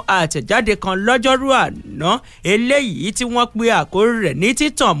nínú àtẹ̀jáde kan lọ́jọ́rú àná eléyìí tí wọ́n pe àkórí rẹ̀ ní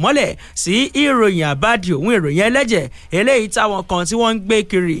títàn mọ́lẹ̀ sí ìròyìn àbádì òun ìròyìn ẹlẹ́jẹ̀ eléyìí táwọn kan tí wọ́n ń gbé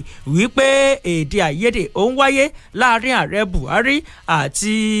kiri wípé èdè àìyedè ó ń wáyé láàrin ààrẹ Buhari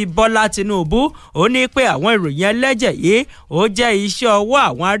àti Bọ́lá Tinubu. Ó ní pé àwọn ìròyìn ẹlẹ́jẹ̀ yìí ó jẹ́ iṣẹ́ ọwọ́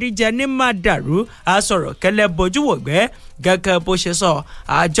àwọn àríjẹ ní màdàrú asọ̀rọ̀ kẹlẹ́ bójú wògbẹ́. gẹ́gẹ́ bó ṣe sọ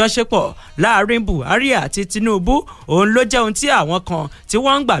àjọṣepọ̀ láàrin Buhari àti Tinubu òun ló jẹ́ ohun tí àwọn kan tí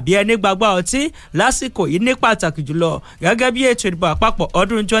wọ́n ń gbà bí ẹni gbàgbà ọtí lásìkò yìí ní pàtàkì jùlọ gẹ́gẹ́ bí ètò ìdìbò àpapọ̀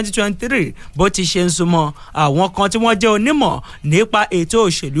ọdún 2023 bó ti ṣe ń súnmọ́ àwọn kan tí wọ́n jẹ́ onímọ̀ nípa ètò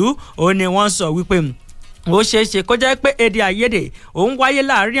òṣèlú òun ni wọ́n sọ wípé ó ṣeéṣe kó jẹ́ pé èdè àìyedè òun wáyé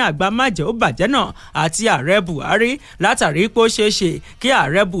láàrin àgbà májẹ̀ ó bàjẹ́ náà àti ààrẹ Buhari látàrí pé ó ṣeéṣe kí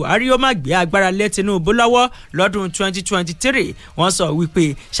ààrẹ Buhari ó má gbé agbára lé Tinubu lọ́wọ́ lọ́dún 2023 wọ́n sọ wípé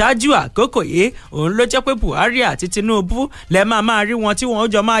ṣáájú àkókò yìí òun ló jẹ́ pé Buhari àti Tinubu lẹ́ máa rí wọn tí wọ́n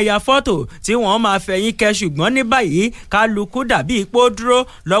jọ máa ya fọ́tò tí wọ́n máa fẹ̀yìn kẹ́ ṣùgbọ́n ní báyìí kálukú dàbí ipò dúró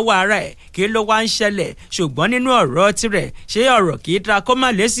lọ́wọ́ ara ẹ̀ kí ló wá ń ṣẹlẹ̀ ṣùgbọ́n nínú ọ̀rọ̀ tirẹ̀ ṣé ọ̀rọ̀ kì í da kó má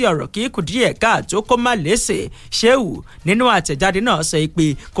lésì ọ̀rọ̀ kì í kù díẹ̀ káàtó kó má lésì Ṣéhù nínú àtẹ̀jáde náà sọ pé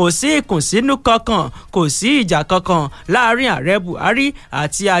kò sí ìkùnsínú kankan kò sí ìjà kankan láàrin ààrẹ Buhari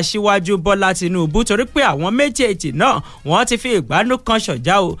àti aṣíwájú Bọ́lá Tinubu torí pé àwọn méjèèjì náà wọ́n ti fi ìgbánú kan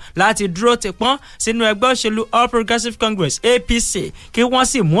ṣọ̀já o láti dúró ti pọ́n sínú ẹgbẹ́ òṣèlú All Progressives Congress APC kí wọ́n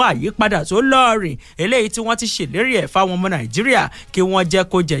sì mú àyípadà tó lọ́ọ̀rìn eléyìí tí wọ́n ti ṣèlérí ẹ̀ fáwọn ọmọ Nàìjíríà kí wọ́n jẹ́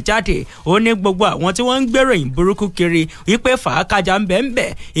kó jẹ jáde ó ní gbogbo àwọn tí wọ́n ń gbèròyìn burúkú kiri wípé fàákàjà ń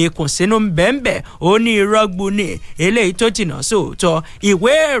bẹ́ẹ̀ ìkùnsínú ń bẹ́ẹ̀ ó ní irọ́gbu ní eléyìí tó jìnnà sóòótọ́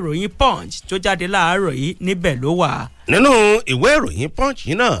ìwé ìròyìn Punch tó jáde láàárọ̀ yìí níbẹ̀ ló wà. nínú ìwé ìròyìn Punch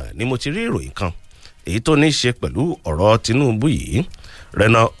yìí náà ni mo ti rí ìròyìn kan èyí tó ní í ṣe pẹ̀lú ọ̀rọ̀ Tinubu yìí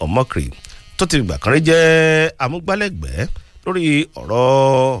Rena Omokri tó ti gbà kan rí jẹ́ amúgbálẹ́gbẹ̀ẹ́ lórí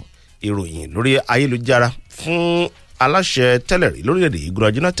ọ̀rọ̀ ìròyìn lórí ayélujára fún aláṣẹ tẹ́lẹ̀ rí lórílẹ̀‐èdè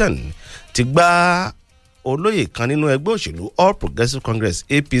Goodluck Jonathan ti gbá olóyè kan nínú ẹgbẹ́ òṣèlú All Progressives Congress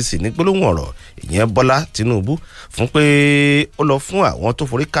APC ní gbólóhùn ọ̀rọ̀ ìyẹn Bọ́lá Tinubu fún pé ó lọ fún àwọn tó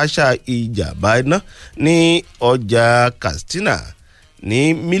forí káṣá ìjàmbá iná ní ọjà Katsina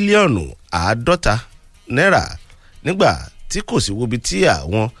ní mílíọ̀nù 50 náírà nígbà tí kò sí wóbi tí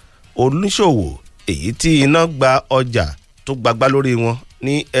àwọn oníṣòwò èyí tí iná gba ọjà tó gbagbá lórí wọn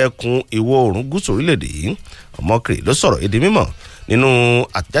ní ẹkùn ìwọ̀ oòrùn gúúsù orílẹ̀-èdè yìí Omokri ló sọ̀rọ̀ èdè mímọ̀ nínú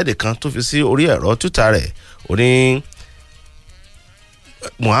àtẹ̀jáde kan tó fi sí orí ẹ̀rọ Twitter rẹ̀ ó ní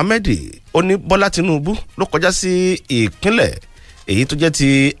Muhammed ó ní Bọ́lá Tinubu ló kọjá sí ìpínlẹ̀ èyí tó jẹ́ ti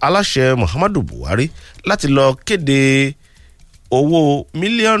aláṣẹ Muhammadu Buhari láti lọ kéde owó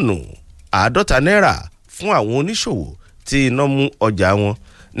mílíọ̀nù 50 náírà fún àwọn oníṣòwò tí iná mú ọjà wọn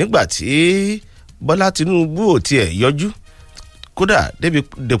nígbà tí Bọ́lá Tinubu ò tiẹ̀ yọjú kódà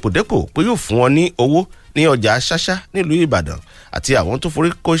dépòdépò pé yóò fún wọn ní owó ní ọjà ṣáṣá nílùú Ìbàdàn àti àwọn tó forí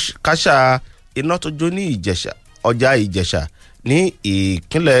káṣá iná tó jó ní Ìjẹ̀ṣà ọjà Ìjẹ̀ṣà ní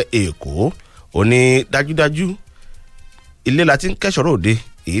ìpínlẹ̀ Èkó ó ní dájúdájú ilé la ti ń kẹ́sọ̀rọ̀ òde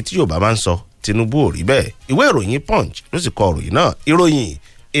èyí tí Yorùbá máa ń sọ Tinubu ò rí bẹ́ẹ̀ ìwé ìròyìn Punch ló sì kọ ìròyìn náà ìròyìn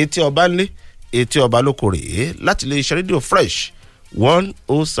etí ọba ńlé etí ọba lóko rèé láti lè ṣe rédíò Fresh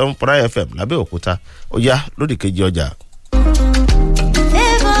 107.9 FM lábẹ́òkúta ó yá lódì kejì ọjà.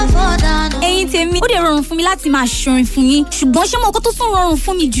 ẹ̀yin tèmi ó dẹ̀ rọrùn fún mi láti máa ṣorin fún yín ṣùgbọ́n ṣé mo kó tó tún rọrùn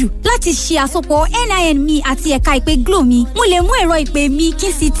fún mi jù láti ṣe àsopọ̀ NIN mi àti ẹ̀ka ìpè Glo mi mo lè mú ẹ̀rọ ìpè mi kí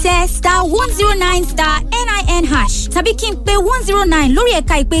n sì tẹ *109*NIN# tàbí kí n pe 109 lórí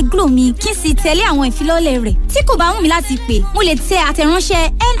ẹ̀ka ìpè Glo mi kí n sì tẹ̀lé àwọn ìfilọ́lẹ̀ rẹ̀ tí kò bá wù mí láti pè mo lè tẹ àtẹ̀ránṣẹ́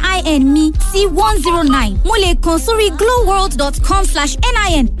NIN mi sí 109 mo lè kàn sórí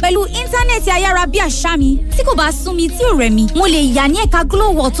gloworld.com/NIN pẹ̀lú íńtánẹ́ẹ̀tì ayárabíàṣá mi tí kò bá sún mi tí ò rẹ̀ mí mo lè yà ní ẹ̀ka Glo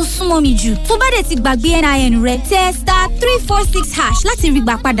World tó súnmọ́ mi jù tó bá dẹ̀ ti gbàgbé NIN rẹ̀ tẹ *346# láti rí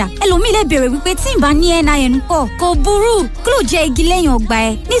gbà padà ẹlòmíì lè béèrè wípé tí n bá ní NIN kọ́ kò burú Glo jẹ́ igi lẹ́yìn ọgbà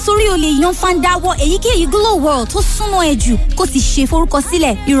ẹ̀ nítorí o lè yan fandawọ èyíkéyìí Glo World tó súnmọ́ ẹ jù kó sì ṣe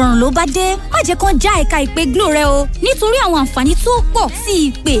forúkọsílẹ̀ ìrọ̀rùn ló bá dé má jẹ́ kán já ẹ̀ka ìpè Glo rẹ o nítorí àwọn àǹfààní tó pọ̀ sí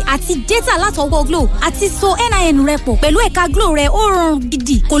ìpè àti dátà látọwọ́ Glo àti so NIN rẹ pọ̀ pẹ̀lú ẹ̀ka Glo rẹ ó rọrùn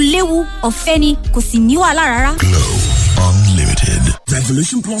gidi kò léwu ọ̀fẹ́ ni kò sì ní wàhálà rárá. Glo Unlimited.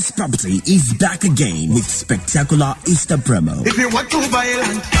 Revolution Plus Property is back again with spectacular Easter promo. If you want to buy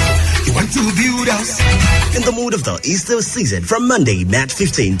land, you want to build house. In the mood of the Easter season, from Monday, March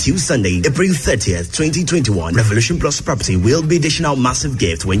 15th to Sunday, April 30th, 2021, Revolution Plus Property will be dishing out massive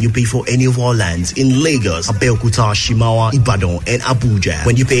gifts when you pay for any of our lands in Lagos, Abeokuta, Shimawa, Ibadan, and Abuja.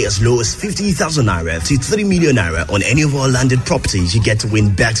 When you pay as low as 50,000 naira to 3 million naira on any of our landed properties, you get to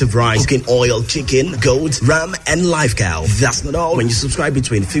win bags of rice, cooking oil, chicken, goat, ram, and live cow. That's not all. When you subscribe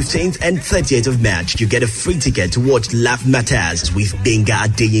between 15th and 30th of March, you get a free ticket to watch Laugh Matters with Benga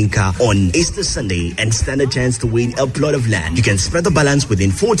Adeyinka on Easter Sunday and stand a chance to win a plot of land. You can spread the balance within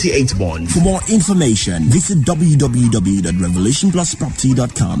 48 months. For more information, visit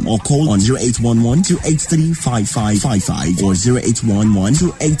www.revolutionplusproperty.com or call on 0811-283-5555 or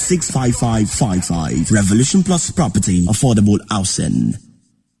 0811-286-5555. Revolution Plus Property, affordable housing.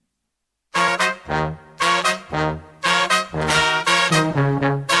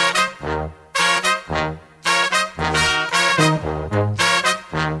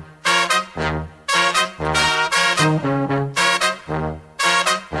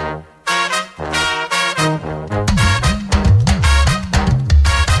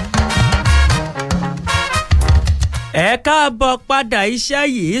 ẹ káàbọ̀ padà iṣẹ́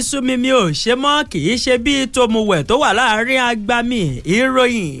yìí súnmi mi ò ṣe mọ́ kì í ṣe bíi tòmùwẹ̀ tó wà láàrin agbami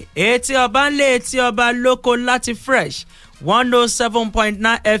ìròyìn etí ọba ńlẹ̀ etí ọba lóko láti fresh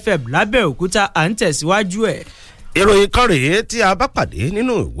 107.9 FM lábẹ́òkúta à ń tẹ̀síwájú ẹ̀. ìròyìn kan rèé tí a bá pàdé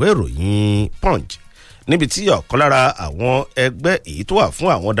nínú ìwé ìròyìn punch níbi tí ọ̀kan lára àwọn ẹgbẹ́ èyí tó wà fún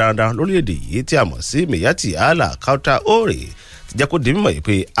àwọn darandaran lórílẹ̀‐èdè yìí tí a mọ̀ sí Miyetti Allah Kautal Ore jẹ́ kó di mímọ̀ yìí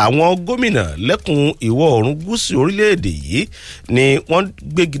pé àwọn gómìnà lẹ́kùn ìwọ̀ oòrùn gúúsù orílẹ̀-èdè yìí ni wọ́n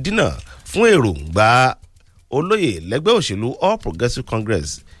gbégi dínà fún èròǹgbà olóyè lẹ́gbẹ́ òṣèlú All Progressives Congress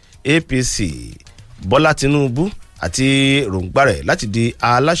APC Bọ́lá Tinubu àti èròǹgbà rẹ̀ láti di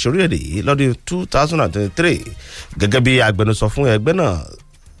aláṣẹ orílẹ̀-èdè yìí lọ́dún 2023 gẹ́gẹ́ bí agbẹnusọ fún ẹgbẹ́ náà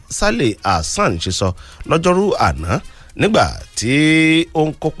Saleh Hasan ṣe sọ lọ́jọ́rú àná nígbà tí ó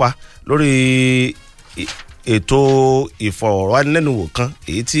ń kópa lórí ètò ìfọ̀rọ̀wánilẹ́nuwò kan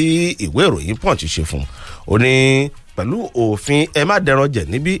èyí tí ìwé ìròyìn Punch ṣe fún ó ní pẹ̀lú òfin ẹ má dẹran jẹ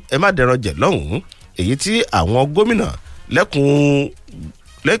níbí ẹ má dẹran jẹ lọ́hùn-ún èyí tí àwọn gómìnà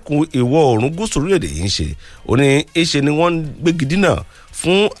lẹ́kùn ìwọ̀ oòrùn gúúsù orílẹ̀-èdè yìí ń ṣe ó ní ìṣe ni wọ́n ń gbégi dínà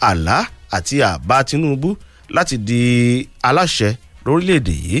fún àlá àti àbá Tinubu láti di aláṣẹ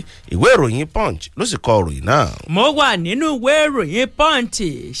lórílẹ̀‐èdè yìí ìwé ìròyìn Punch ló sì kọ ìròyìn náà. mo wà nínú ìwé ìròyìn Punch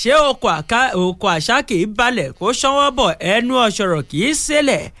ṣé oko àṣà kì í balẹ̀ kó ṣọwọ́ bọ̀ ẹnu ọ̀ṣọ̀rọ̀ kì í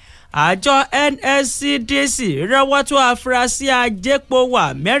ṣẹlẹ̀ àjọ NSCDC rẹ́wọ́ tó afurasí ajépowa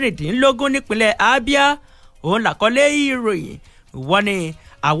mẹ́rìndínlógún nípínlẹ̀ Abia òun làkọlé ìròyìn wọ́n ní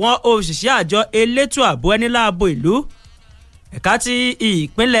àwọn òṣìṣẹ́ àjọ elétò ààbò ẹniláàbò ìlú ẹ̀ka ti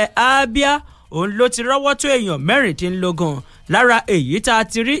ìpínlẹ̀ Abia òun ló ti rọ́wọ́ tó èèyàn mẹ́rìndínlógún lára èyí tá a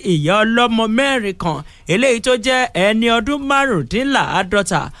ti rí ìyá ọlọ́mọ mẹ́rin kan eléyìí tó jẹ́ ẹni ọdún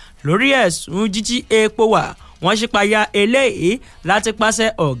márùndínláàádọ́ta lórí ẹ̀sùn jíjí epo wà wọ́n ṣípayá eléyìí láti pàṣẹ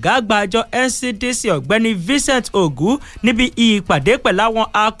ọ̀gá àgbà àjọ NCDC ọ̀gbẹ́ni Vincent Ogu níbi ìpàdé pẹ̀lú àwọn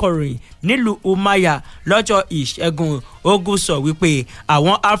akọ̀ròyìn nílùú Umaya lọ́jọ́ ìṣẹ́gun. Ogu sọ wípé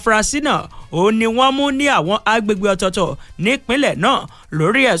àwọn afurasí náà òun ni wọ́n mú ní àwọn agbègbè ọ̀tọ̀ọ̀tọ̀ nípínlẹ̀ náà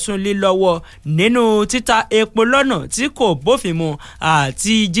lórí ẹ̀sùn lílọ́wọ́ nínú títa epo lọ́nà tí kò bófin mu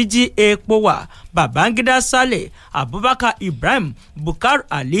àti jíjí epo wà. Babangida Saleh, Abubakar Ibrahim, Bukar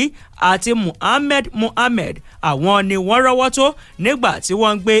Ali àti Muhammed àwọn ni wọ́n rọ́wọ́ tó nígbà tí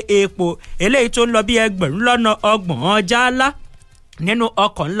wọ́n ń gbé epo eléyìí tó ń lọ bí 30,000 jálá nínú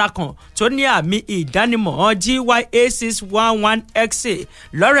ọkọ̀ ńlá kan tó ní àmì ìdánimọ̀ GYA611XA.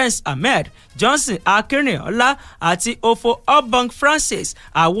 Lawrence Ahmed, Johnson Akínrìnọlá àti Ofo Obong Francis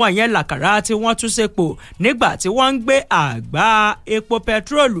àwọn yẹn làkàrà tí wọ́n tún ṣepo nígbà tí wọ́n ń gbé àgbá epo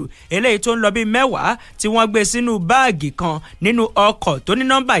pẹtrólù eléyìí tó ń lọ bí 10 tí wọ́n gbé sínú báàgì kan nínú ọkọ̀ tó ní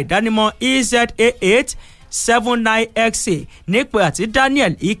nọ́mbà ìdánimọ̀ EZA879XA nípò àti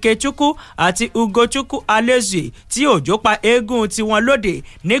Daniel Ikechukwu àti Ugochukwu Alezue tí òjò pa eégún tiwọn lóde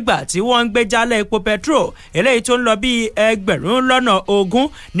nígbà tí wọ́n ń gbé jálẹ̀ epo petrol eléyìí tó ń lọ bí 20,000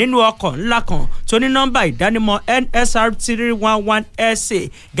 nínú ọkọ̀ ńlá kan tó ní nọ́mbà ìdánimọ̀ NSR311SA.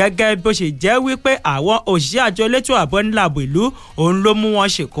 gẹ́gẹ́ bó ṣe jẹ́ wípé àwọn òṣìṣẹ́ àjọ elétò ààbò nílàbò ìlú òun ló mú wọn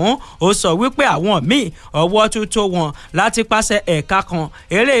ṣìkún. ó sọ wípé àwọn míì ọwọ́ tó tó wọn láti pàṣẹ ẹ̀ka kan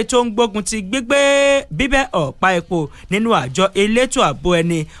eléyìí tó ń gbógun ti bíbẹ́ ọ̀pá epo nínú àjọ elétò ààbò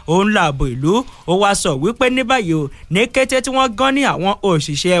ẹni òun làbò ìlú. ó wá sọ wípé ní báyìí o ní kété tí wọ́n gán ní àwọn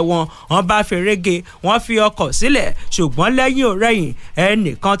òṣìṣẹ́ wọn wọ́n bá ferege wọ́n fi ọkọ̀ sílẹ̀ ṣùgbọ́n lẹ́yìn òrẹ́yìn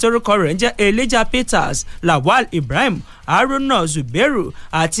ẹnìkan torúkọ rẹ̀ ń jẹ́ Elijah Peters, Lawal Ibrahim, Haruna Zubairu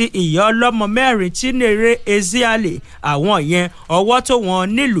àti ìyá ọlọ́mọ mẹ́rin Chinere Ezeale àwọn yẹn ọwọ́ tó wọn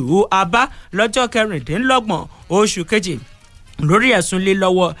nílùú Aba lọ́jọ́ 26 oṣù kejì lórí ẹ̀sùn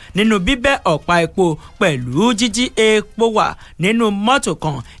lílọ́wọ́ nínú bíbẹ́ ọ̀pá epo pẹ̀lú jíjí epo wà nínú mọ́tò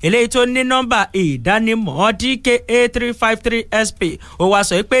kan eléyìí tó ní nọ́mbà ìdánimọ̀ DKA 353 SP ó wá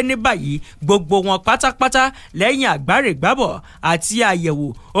sọ pé ní báyìí gbogbo wọn pátápátá lẹ́yìn àgbárégbábọ̀ àti àyẹ̀wò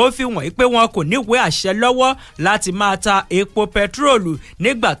ó fi wọ̀nyí pé wọn kò níwèé àṣẹ lọ́wọ́ láti máa ta epo pẹtiróòlù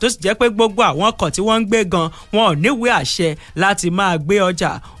nígbà tó sì jẹ́ pé gbogbo àwọn ọkọ̀ tí wọ́n ń gbé gan wọn ò níwèé àṣẹ láti máa gbé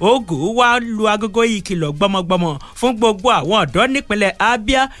ọjà. Ogu wá lu agogo ìkìlọ̀ gbọmọgbọmọ fún gbogbo àwọn ọ̀dọ́ nípínlẹ̀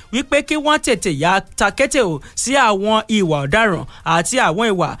Abia wípé kí wọ́n tètè ya takété o sí àwọn ìwà ọ̀daràn àti àwọn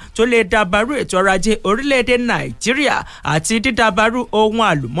ìwà tó lè dàbàrú ètò ọrọ̀ ajé orílẹ̀-èdè Nàìjíríà àti dídàbàrú ohun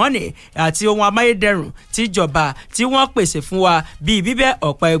àlùmọ́ọ́nì àti ohun amáyédẹrùn tíjọba tí wọ́n pèsè fún wa bíi bíbẹ́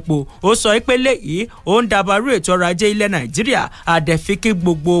ọ̀pá epo. Ó sọ pé léyìí ó ń dàbàrú ètò ọrọ̀ ajé ilẹ̀ Nàìjíríà àdẹ̀fikí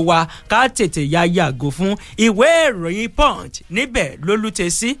gbogbo wa ká tètè ya yàgò fún. Ìwé ìròyìn Punch níbẹ̀ lólùtẹ̀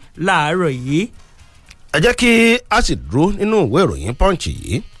sí láàárọ̀ yìí. ẹ jẹ́ kí a sì dúró nínú ìwé ìròyìn Punch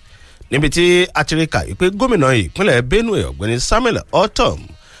yìí níbi tí a ti rí kà wípé gómìnà ìpínlẹ̀ Benue ọ̀gbẹ́ni Samuel Ortom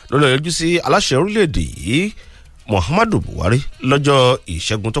ló lọ yọjú sí aláṣẹ orílẹ̀-èdè yìí Muhammadu Buhari lọ́jọ́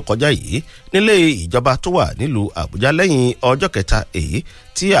ìṣẹ́gun tó kọjá yìí nílé ìjọba tó wà nílùú Àbújá lẹ́yìn ọjọ́ kẹta èyí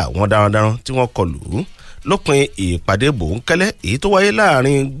tí àwọn darandaran tí wọ́n kọlù lópin ìpàdé bòńkẹ́lẹ́ èyí tó wáyé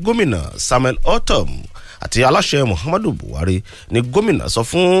láàrin gómìnà Samuel Ortom àti aláṣẹ Muhammadu Buhari ni gómìnà sọ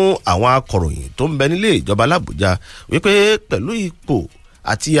fún àwọn akọ̀ròyìn tó ń bẹ nílé ìjọba l'Àbújá wípé pẹ̀lú ipò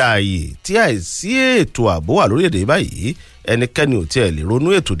àti ààyè tí àìsí ètò ààbò wà lórílẹ̀‐èdè báyìí ẹnikẹ́ni ò tiẹ̀ lè ronú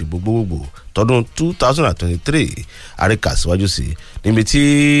ètò ìdìbò gbogbogbò tọdún 2023 àríkà síwájú sí níbi tí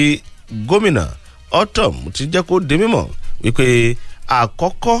gómìnà Ortom ti jẹ́ kó di mímọ̀ wípé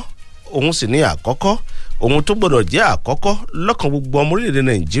àkọ́kọ́ òun sì ní àkọ́kọ́ ohun tó gbọdọ̀ jẹ́ àkọ́kọ́ lọ́kàn gbogbo ọmọ orílẹ̀-èdè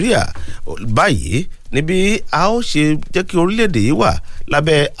Nàìjíríà báyìí níbi a ó ṣe jẹ́ kí orílẹ̀-èdè yìí wà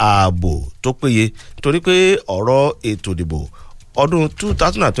lábẹ́ ààbò tó péye torí pé ọ̀rọ̀ ètò ìdìbò ọdún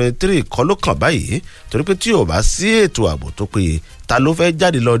 2023 kọ́ ló kàn báyìí torí pé tí ò bá sí ètò ààbò tó péye ta ló fẹ́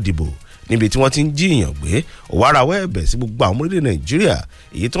jáde lọ dìbò níbi tí wọ́n ti ń jíyàn gbé òwárawọ́ ẹ̀bẹ̀ sí gbogbo àwọn orílẹ̀-èdè Nàìjíríà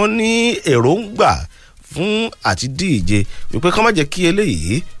èyí tó ní èròǹgbà fún àti díje wípé ká má jẹ́ kí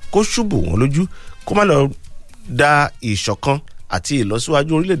eléyìí kó ṣubú wọn lójú kó má lọ da ìṣọ̀kan àti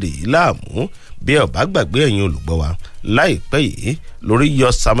ìlọsíwájú orílẹ̀-èdè yìí láàmú bí ẹ ò bá gbàgbé ẹ̀yin olùgbọ́ wa láìpẹ́ yìí lórí yọ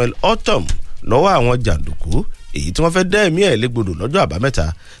Samuel Ortom lọ́wọ́ àwọn jàǹdùkú èyí tí wọ́n fẹ́ dá ẹ̀mí ẹ̀ légbodò lọ́jọ́ àbámẹ́ta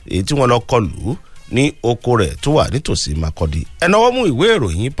èyí tí wọ́n lọ kọlù ní oko rẹ̀ tó wà nítòsí Makurdi. ẹ náwó mú ìwé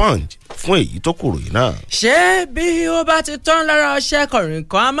ìròyìn Punch fún èyí tó kù ròyìn náà. ṣé bí ó bá ti tán lára ọṣẹ kọrin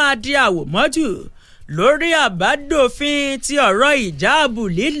kan á máa di àwòmọ́jù lórí àbádòfin ti ọ̀rọ̀ ìjáàbù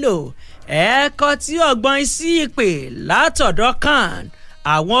lílò ẹ̀ẹ́kọ́ tí ọ̀gbọ́n sí ìpè látọ̀dọ̀ kan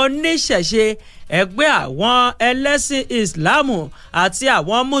àwọn oníṣẹ̀ṣe ẹgbẹ́ àwọn ẹlẹ́sìn ìsìláàmù àti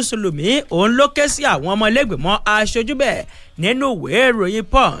àwọn mùsùlùmí òun ló ké sí àwọn ọmọlẹ́gbẹ̀mọ́ aṣojúbẹ̀ nínú ìwé ìròyìn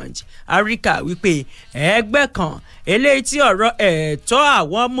Punch àríkà wípé ẹgbẹ́ kan eléyìí tí ọ̀rọ̀ ẹ̀tọ́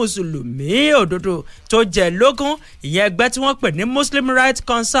àwọn mùsùlùmí òdodo tó jẹ́ lógún ìyẹn ẹgbẹ́ tí wọ́n pè ní Muslim Rights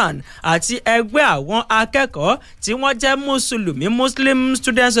Concern àti ẹgbẹ́ àwọn akẹ́kọ̀ọ́ tí wọ́n jẹ́ mùsùlùmí Muslim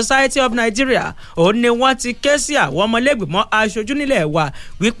Student Society of Nigeria òun ni wọ́n ti ké sí àwọn ọmọlẹ́gbẹ̀mọ́ aṣojú nílẹ̀ wa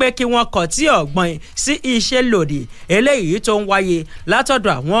wípé kí wọ́n kọ̀ tí ọ̀gbọ́n sí iṣẹ́ lòdì eléyìí tó ń wáyé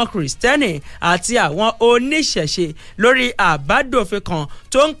látọ̀dọ̀ àwọn kìrìsìtẹ́nì àti àwọn oníṣẹ̀ṣe lórí àbádòfin kan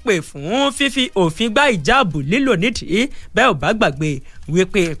tó ń pè fún fífi òfin gbá ìjáàbù lílò nídìí bẹ́ẹ̀ ò bá gbàgbé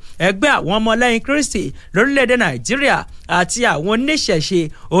wípé ẹgbẹ́ àwọn ọmọlẹ́yìn Kristi lórílẹ̀‐èdè Nàìjíríà àti àwọn oníṣẹ̀ṣe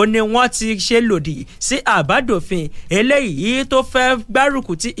òun ni wọ́n ti ṣe lòdì sí àbádòfin eléyìí tó fẹ́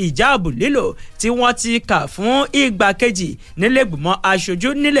gbárùkù ti ìjáàbù lílò tí wọ́n ti kà fún ìgbà kejì nílẹ̀gbìmọ̀ aṣojú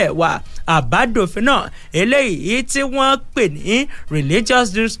nílẹ̀ wa àbádòfin náà eléyìí tí wọ́n pè ní Religious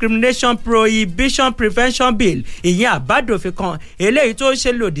Discrimination Prohibition Prevention Bill ìyẹn àbádòfin kan eléyìí tó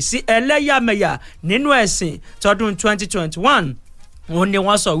ṣe lòdì sí ẹlẹ́yàmẹ̀yà nínú ẹ̀sìn tọdún 2021 òun ni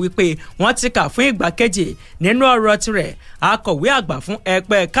wọ́n sọ wípé wọ́n ti kà fún ìgbà kejì nínú ọ̀rọ̀ tirẹ̀ akọ̀wé àgbà fún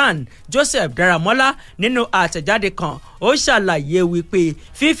ẹgbẹ́ CAN Joseph Daramola nínú àtẹ̀jáde kan ó ṣàlàyé wípé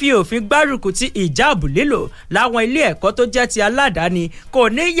fífi òfin gbárùkù ti ìjáàbù lílò láwọn ilé ẹ̀kọ́ tó jẹ́ ti aládàáni kò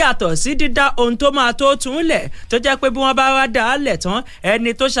ní yàtọ̀ sí dídá ohun tó máa tó tún lẹ̀ tó jẹ́ pé bí wọ́n bá wá dá a lẹ̀ tán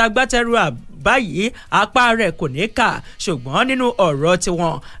ẹni tó ṣagbátẹrù báyìí apá rẹ̀ kò ní kà ṣùgbọ́n nínú ọ̀rọ̀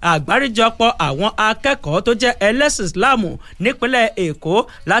tiwọn àgbáríjọpọ̀ àwọn akẹ́kọ̀ọ́ tó jẹ́ ẹlẹ́sìn Islam nípínlẹ̀ Èkó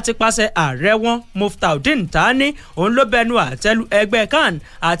láti pàṣẹ ààrẹ wọn Muftaudeen Tani òun ló bẹnu àtẹ́lu ẹgbẹ́ CAN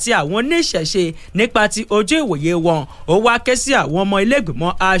àti àwọn oníṣẹ̀ṣe nípa ti ojú ìwòye wọn ó wá ké sí àwọn ọmọ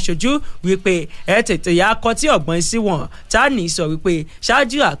ilégbìmọ̀ aṣojú wípé ẹ tètè yá kọ tí ọ̀gbọ́n sí wọn Tani sọ wípé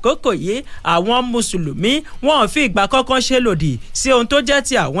ṣáájú àkókò yìí àwọn mùsùlùmí wọn ò fi ìgbà kankan ṣe lòdì sí ohun tó jẹ́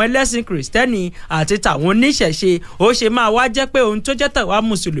ti àwọn ẹlẹ́sìn Kristẹni kìrìsìtẹ́nì àti tàwọn oníṣẹ̀ṣe ó ṣe máa wá jẹ́ pé ohun tó jẹ́ tàwa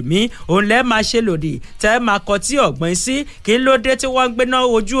mùsùlùmí òun lẹ́ẹ̀ máa ṣe lòdì tẹ́ máa kọ tí ọ̀gbìn sí kí ló dé tí wọ́n gbéná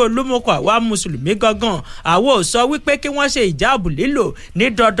ojú olúmọ̀kọ̀ àwa mùsùlùmí gangan àwọn ò sọ wípé kí wọ́n ṣe ìjáàbù lílò ní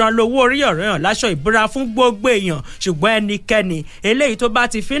dandan lówó orí ọ̀rẹ́yàn láṣọ ìbúra fún gbogbo èèyàn ṣùgbọ́n ẹnikẹ́ni eléyìí tó bá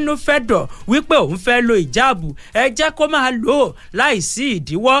ti fínú fẹ́ dọ̀ wípé òun fẹ́ lo ìjáàbù ẹ jẹ́ kó máa lò ó láìsí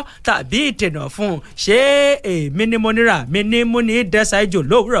ìdíwọ́ tàbí ìdènà fún un ṣé èmi ni mo níra mi ní mú ní dẹ́sà ìjò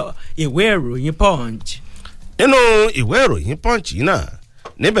lówùrọ̀ ìwé ìròyìn Punch. nínú ìwé ìròyìn Punch yìí náà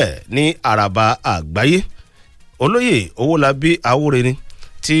níbẹ̀ ní àràbà àgbáyé olóyè Owólabí Awóreni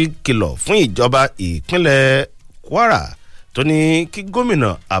ti kìlọ̀ fún ìjọba ìpínlẹ̀ Kwara tó ní kí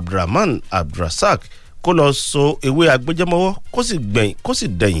gómìnà Abdulrahman Abdulrasaq kó lọ so ewé agbẹjẹmọ́wọ́ kó sì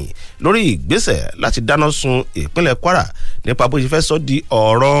dẹ̀yìn lórí ìgbésẹ̀ láti dáná sun ìpínlẹ̀ Kwara nípa bó ṣe fẹ́ sọ di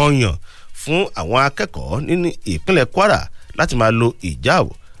ọ̀ranyàn fún àwọn akẹ́kọ̀ọ́ nínú ìpínlẹ̀ Kwara láti máa lo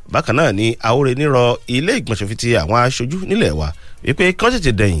ìjáàbù. Bákan náà ni Awóreni rọ ilé ìgbọ̀nsẹ̀fin ti àwọn aṣojú nílẹ̀ wa wípé kí wọ́n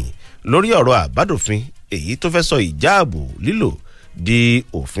tètè dẹ̀yìn lórí ọ̀rọ̀ àbádòfin èyí tó fẹ́ sọ ìjáàbù lílò di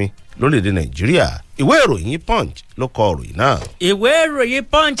òfin lórílẹ̀‐èdè Nàìjíríà. Ìwé ìròyìn Punch ló kọ ìròyìn náà. Ìwé ìròyìn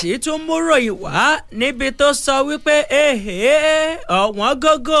Punch tún mú ròyìn wá níbi tó sọ wípé ọ̀wọ́n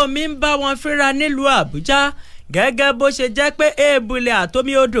gógó mi ń bá wọn fínra nílùú Àbújá gẹ́gẹ́ bó ṣe jẹ́ pé èèbùlẹ̀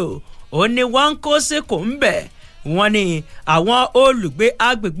àtomi odò ó ní wọ́n ń kó sí kò ń bẹ̀. Wọ́n ní àwọn olùgbé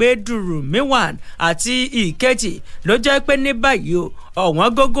agbègbè Dùrùmíwàn àti Ìkejì ló jẹ́ pé ní báyìí ọ̀wọ́n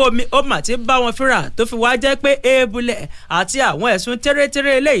gógó omi ó mà ti bá wọn fínra tó fi wá jẹ́ pé èèbùlẹ̀ àti àwọn ẹ̀sùn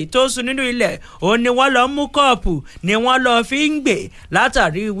tẹ́rẹ́tẹ́rẹ́ eléyìí tó sùn nínú ilẹ̀ ó ní wọ́n lọ mú kọ́ọ̀pù ni wọ́n lọ fi ń gbé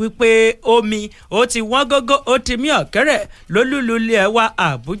látàrí wípé omi ó ti wọ́n gógó ó ti mí ọ̀kẹ́rẹ́ lólùlù ilẹ̀ wa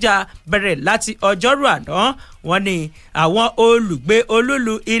Àbújá bẹ̀rẹ̀ láti ọjọ́rú àná. Wọ́n ní àwọn olùgbé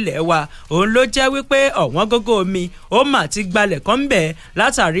olúlu ilẹ̀ wa òun ló jẹ́ wípé ọ̀wọ́n gógó omi ó mà ti gbalẹ̀ kan ń bẹ̀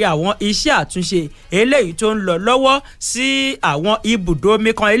látàrí àwọn iṣẹ́ àtúnṣe eléyìí tó ń lọ lọ́wọ́ sí àwọn ibùdó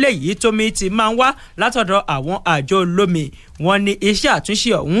omi kan eléyìí tómi ti máa ń wá látọ̀dọ̀ àwọn àjọ olómi. Wọ́n ní iṣẹ́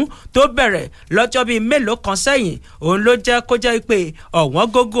àtúnṣe ọ̀hún tó bẹ̀rẹ̀ lọ́jọ́ bíi mélòó kan sẹ́yìn òun ló jẹ́ kó jẹ́ pé ọ̀wọ́n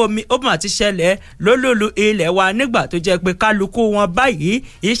gógó omi ó mà ti ṣẹlẹ̀ lólùlù ilẹ̀ wa nígbà tó jẹ́ pé kálukú wọn báyìí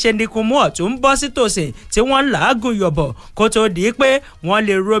iṣẹ́ ni kò mú ọ̀tún ń bọ́ sí tòsí tí wọ́n ń làágùn yọ̀bọ̀ kó tó di pé wọ́n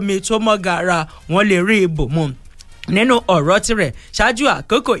lè romi tó mọ́ gàrà wọ́n lè rí ibò mu. Nínú ọ̀rọ̀ tirẹ̀ ṣáájú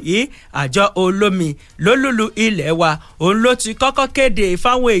àkókò yìí àjọ olómi lólùlù ilẹ̀ wa òun ló ti kọ́kọ́ kéde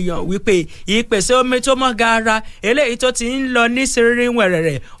fáwọn èèyàn wípé ìpèsè omi tó mọ́ gaara eléyìí tó ti ń lọ ní sírírin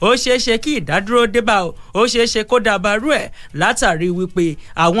wẹ̀rẹ̀rẹ̀ ó ṣeéṣe kí ìdádúró débà ó ṣeéṣe kó dàbàrú ẹ̀ látàrí wípé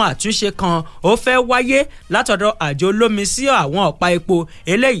àwọn àtúnṣe kan ó fẹ́ wáyé látọ̀dọ̀ àjọ olómi sí àwọn ọ̀pá epo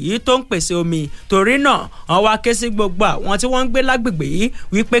eléyìí tó ń pèsè omi. Torí náà wọ́n wá ké sí gbogbo àwọn tí wọ́n ń gbé lágbègbè yìí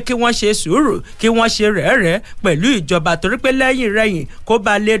wípé kí wọ́n ṣe sùúrù kí wọ́n ṣe rẹ́rẹ́ pẹ̀lú ìjọba torí pé lẹ́yìn rẹ̀yìn kó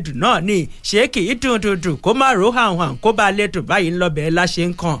bá lè dùn náà ni ṣé kì í dùn kó má ro hàn kó bá lè dùn báyìí ńlọbẹ̀ láṣẹ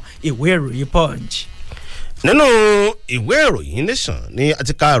ń kan. Ìwé ìròyìn Punch. Nínú ìwé ìròyìn Nation ni a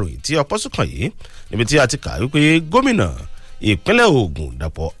ti ka ìròyìn tí ọpọ́ sùkàn yìí níbi tí a ti kà wípé gómìnà ìpínlẹ̀ Ògùn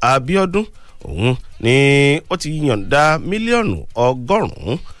Dàpọ̀ Abíọ́dún òun ni ó ti yọ̀ǹda mílíọ̀nù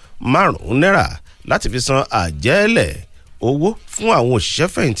 105 náírà láti fi san àjẹ́lẹ̀ owó fún àwọn òṣìṣẹ́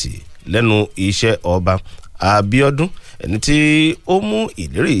fẹ̀yìntì lẹ́nu iṣẹ́ ọba. Abíọ́dún ẹni tí ó mú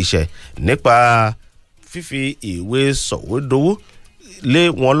ìlérí iṣẹ́ nípa fífi ìwé sọ̀wédowó lé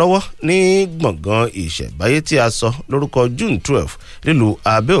wọn lọ́wọ́ ní gbọ̀ngàn ìṣẹ̀báyé tí a sọ lórúkọ June 12 nílùú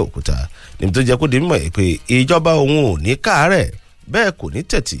Abẹ́òkúta níbi tó jẹ́ kó di mímọ̀ pé ìjọba òun ò ní káàárẹ̀ bẹ́ẹ̀ kò ní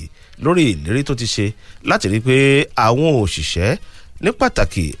tẹ̀tì lórí ìlérí tó ti ṣe láti rí pé àwọn òṣìṣẹ́ ní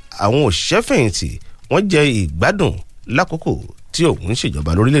pàtàkì àwọn òṣìṣẹ́ fẹ̀yìntì wọ́n jẹ ìgbádùn lákòókò tí òun ń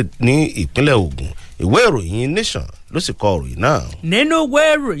ṣèjọba lórílẹ̀ ní ìpínlẹ̀ Ògùn. Ìwé ìròyìn Nation ló sì kọ ìròyìn náà. Nínú ìwé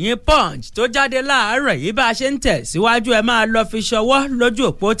ìròyìn Punch tó jáde láàárọ̀ yìí bá a ṣe ń tẹ̀ síwájú ẹ máa lọ fi ṣọwọ́ lójú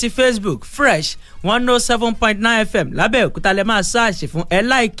òpó ti Facebook Fresh 107.9 FM lábẹ́òkúta lẹ máa ṣáàṣì fún ẹ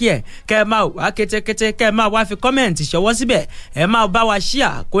láìkí ẹ kẹ ẹ máa wá kétékété kẹ ẹ máa wá fi kọ́mẹ̀ǹtì ṣọwọ́ síbẹ̀ ẹ máa bá wa ṣíà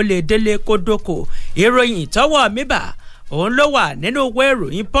kó lè délé kó dóko. Ìròyìn tọ́wọ́ mi bà òun ló wà nínú ìwé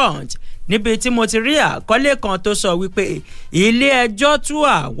ìròyìn Punch níbi tí mo ti rí àkọlé kan tó sọ wípé ilé ẹjọ́ tú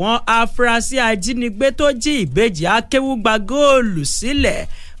àwọn afurasí ajínigbé tó jí ìbejì akéwúgba góòlù sílẹ̀.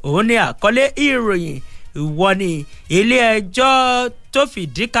 Òun ni àkọlé ìròyìn. Wọ́n ní ilé ẹjọ́ tó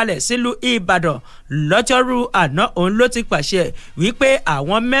fìdí kalẹ̀ sílùú Ìbàdàn lọ́jọ́rú àná òun ló ti pàṣẹ wípé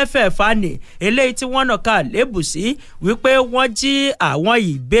àwọn mẹ́fẹ̀ẹ̀fà ní eléyìí tí wọ́n nàka lébùsí wípé wọ́n jí àwọn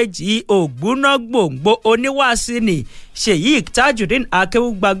ìbejì ògbúnágbòǹgbò oníwàásí ní Sheikh Tajudeen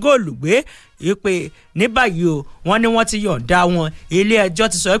Akéwúgba góòlù gbé wípé ní báyìí o wọ́n ní wọ́n ti yọ̀ǹda wọn ilé ẹjọ́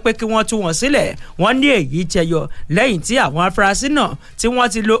ti sọ pé kí wọ́n tú wọn sílẹ̀ wọ́n ní èyí jẹyọ lẹ́yìn tí àwọn afurasí náà tí wọ́n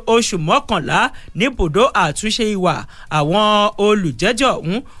ti lo oṣù 11 ní ibùdó àtúnṣe ìwà àwọn olùjẹ́jọ́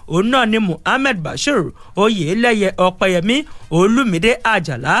òun náà ni Muhammed Bashir Oyeleye Ọpẹ́yẹmí Olúmídé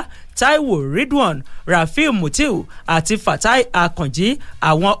Àjàlá Táíwò Ridwan Rafiu Mutiu àti Fatai Akànjí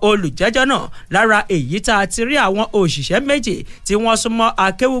àwọn olùjẹ́jọ́ náà lára èyí tá a ti rí àwọn òṣìṣẹ́ méjì tí wọ́n súnmọ́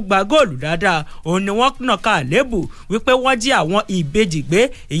Akéwúgba góòlù dáadáa òun ni wọ́n nàka àlébù wípé wọ́n jí àwọn ìbejì gbé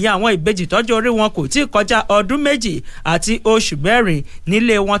ìyẹn àwọn ìbejì tọ́jú orí wọn kò tí ì kọjá ọdún 2 àti oṣù 4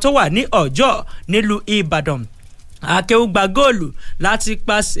 nílé wọn tó wà ní Ọ̀jọ́ nílùú Ìbàdàn. Akéwúgba góòlù láti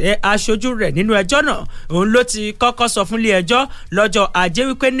pàṣẹ aṣojú rẹ̀ nínú ẹjọ́ náà òun ló ti kọ́kọ́ sọ fún ilé ẹjọ́ lọ́jọ́ Ajé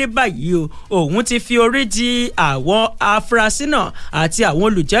wípé ní báyìí o òun ti fi orí jì àwọn afurasí náà àti àwọn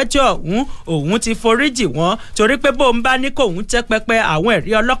olùjẹ́jọ́ òun ti forí jì wọ́n torí pé bóun bá ní kóun tẹ́ pẹpẹ àwọn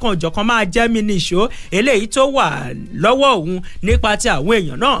ẹ̀rí ọlọ́kan òjọ̀kan máa jẹ́ mi níṣó eléyìí tó wà lọ́wọ́ òun nípa ti àwọn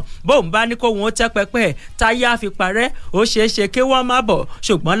èèyàn náà bóun bá ní kóun tẹ́ pẹpẹ táyé àfi parẹ́ ó ṣeé ṣe kí wọ́n má bọ̀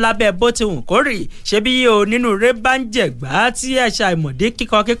ṣùgbọ́n lábẹ́ bó ti hùn kórì ṣebí o nínú rẹ́ bá ń jẹ̀gbá tí ẹ̀ṣà ìmọ̀dé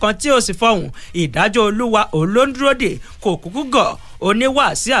kíkan tí ó sì fọ̀hún ìdájọ́ olúwa olóńdúródè kò kúkú gọ̀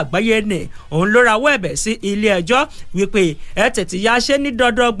oníwàásí àgbáyé ni òun ló rawọ́ ẹ̀bẹ̀ sí ilé ẹjọ́ wípé ẹ tètè ya ṣe ní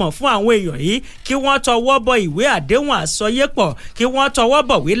dandangbọ̀n fún àwọn èèyàn yìí kí wọ́n tọwọ́ bọ ìwé àdéhùn àsọyépọ̀ kí wọ́n tọwọ́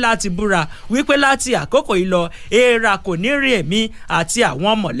bọ̀wé láti búra wípé láti àkókò yìí lọ èèrà kò ní rí èmi àti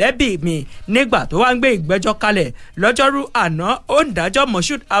àwọn mọ̀lẹ́bí mi nígbà tó wá ń gbé ìgbẹ́jọ́ kalẹ̀ lọ́jọ́rú àná òǹdájọ́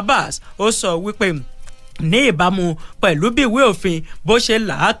Moshood Abbas ó sọ wípé ní ìbámu pẹ̀lú bí ìwé òfin bó ṣe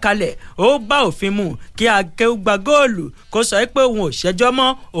là á kalẹ̀ ó bá òfin mu kí Akéwúgba góòlù kó sọ pé òun ò ṣẹjọ́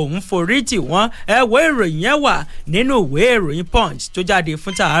mọ́ òun foríjì wọ́n ẹ̀wọ́ ìròyìn yẹn wà nínú ìwé ìròyìn Punch tó jáde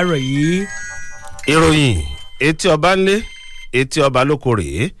fún tàárọ̀ yìí. ìròyìn etí ọba ńlé etí ọba lóko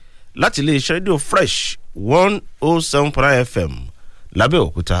rèé láti iléeṣẹ́ rédíò Fresh 107.9 FM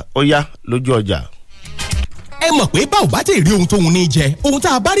lábẹ́òkúta ó yá lójú ọjà. ẹ mọ̀ pé bá ò bá tẹ̀ rí ohun tóun ní jẹ ohun tá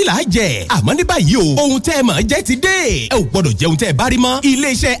a bá rí là á jẹ àmọ́ ní báyìí o ohun tẹ́ ẹ mọ̀ jẹ́ ti dé ẹ ò gbọ́dọ̀ jẹ ohun tẹ́ ẹ bá rí mọ́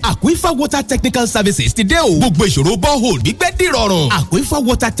iléeṣẹ́ Aquifer Water Technical Services ti dé o gbogbo ìṣòro borehole gbígbẹ́ dìrọ̀rùn Aquifer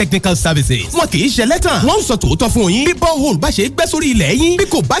Water Technical Services wọn kì í ṣe lẹ́tàn wọ́n ń sọ tòótọ́ fún yín bí borehole bá ṣe gbẹ́ sórí ilẹ̀ yín bí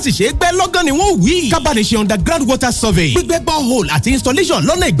kò bá sì ṣe gbẹ́ lọ́gán ni wọ́n wí kábàdé ṣe underground water survey gbígbẹ́ borehole àti installation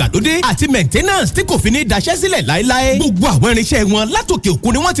lọ́nà ìgbàlódé àti maintenance tí kò fi ní daṣẹ́ sílẹ̀ láéláé gbogbo àwọn irinṣẹ́ wọn látòkè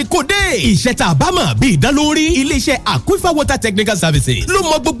òkun ni wọ́n ti kó dé iṣẹ́ tá a bá mọ̀ bí ìdánlórí iléeṣẹ́ Aquifer Water Technical Services ló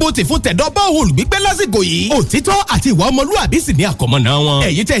mọ gbogbo tì fún tẹ̀dọ́ borehole gbígbẹ́ lásìkò yìí òtítọ́ àti ìwà ọmọlúwàbí sì ní àkọ́mọ́ná wọn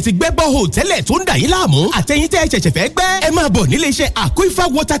ẹ̀yin tẹ́ ti gbẹ́ borehole tẹ́lẹ̀ tó ń dà yín láàmú àtẹ̀yin tẹ́ ṣẹ̀ṣẹ̀ fẹ́ gbẹ́ ẹ máa bọ̀ nílé iṣẹ́ Aquifer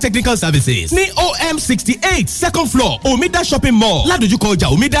Water Technical Services ní OM 68 second floor Omida shopping mall ládojúkọ ọjà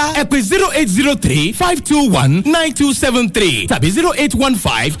Omida ẹ pè 0803 521 9273 tàbí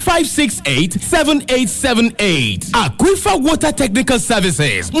 0815 568 7878 Aquifer Water Technical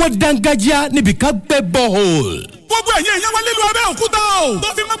Services wọ́n dángájá níbi ká gbẹ́ borehole. gbogbo ẹ̀yin ẹ̀yẹ́ wọlé lu Abẹ́òkúta o tó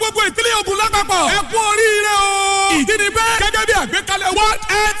fi mọ́ gbogbo ìpínlẹ̀ Ògùn lápapọ̀ ẹ kú oríire o. ìdí ni bẹ́ẹ̀ gẹ́gẹ́ bí àgbékalẹ̀ World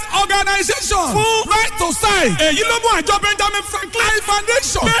Health Organization fún right to sight èyí ló mú àjọ Benjamin Franklin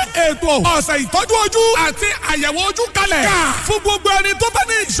Foundation gbé ètò ọ̀sẹ̀ ìtọ́jú ojú àti àyẹ̀wò ojú kalẹ̀ ká fún gbogbo ẹni tó bá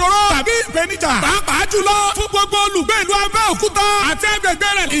ní ìṣòro tàbí ìpèníjà pàápàá jùlọ fún gbogbo olùgbé ìlú Abẹ́òkúta àti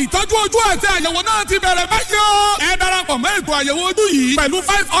ẹgbẹ̀gbẹ̀ rẹ̀ ìtọ́jú ojú àti àyẹ̀wò náà ti bẹ̀rẹ̀ báyìí o. ẹ darapọ̀ mọ́ ètò àyẹ̀wò ojú yìí pẹ̀lú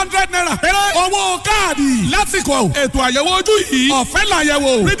 500 naira péré owó káàdì lásìkò ètò àyẹ̀wò ojú yìí ọ̀fẹ́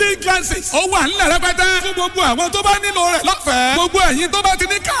làyẹ̀wò reading glasses ó wà nílẹ̀ rẹpẹtẹ fún gbogbo àwọn tó bá nílò rẹ̀ lọ́fẹ̀ẹ́ gbogbo ẹ̀yin tó bá ti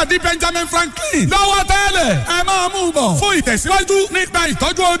ní káàdì Benjamin Franklin lọ́wọ́ tẹ́lẹ̀ ẹ máa mú bọ̀ fún ìtẹ̀síwájú nípa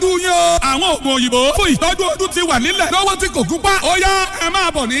ìtọ́jú ojú yín o àwọn oògùn òyìnbó fún ìtọ́jú ojú ti wà nílẹ̀ lọ́wọ́ tí kò gúnpá ó yá ẹ máa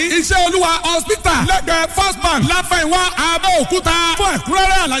bọ̀ ní iṣẹ́ olúwa hospital lẹ́gbẹ̀ẹ́ First Bank Láfẹ̀wá Abẹ́òkúta fún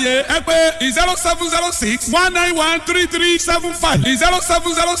ẹ̀kúnrẹ́rẹ́ àlàyé ẹ pè 0706 191 3375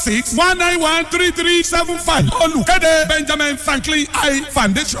 0706 191 3375 olùkéde Benjamin Franklin Eye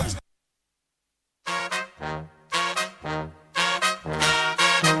Foundation.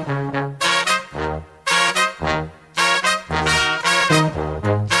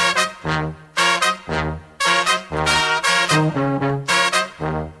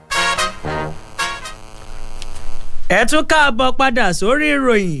 ẹ tún káàbọ̀ padà sórí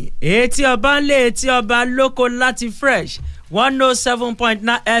ìròyìn etí ọba ńlé etí ọba lóko láti Fresh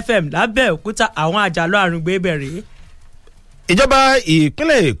 107.9 FM lábẹ́òkúta àwọn àjàlọ́ àrùngbé bẹ̀rẹ̀. ìjọba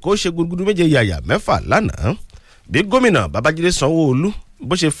ìpínlẹ̀ Èkó ṣe gudugudu méje yàyà mẹ́fà lánàá bí gómìnà Babájídé Sanwó-Olú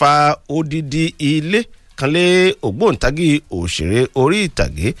bó ṣe fa odidi ilé kan lé ògbóǹtagì òṣèré orí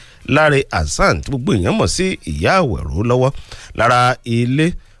ìtàgé Láre Hasan tí gbogbo èèyàn mọ̀ sí Ìyá Àwẹ̀ró lọ́wọ́. Lára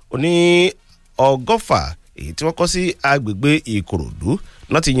ilé oní 100 èyí tí wọ́n kọ́ sí agbègbè Ìkòròdú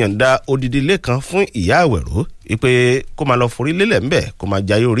náà ti yànda odidi ilé kan fún Ìyá Àwẹ̀ró wípé kó máa lọ forí lélẹ̀ ńbẹ̀ kó máa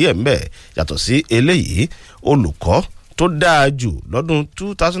jayé orí ẹ̀ ńbẹ̀. Yàtọ̀ sí eléyìí, olùkọ́ tó dáa jù lọ́dún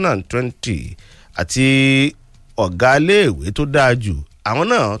 2020 àti ọ̀gá iléèwé tó dáa jù, àwọn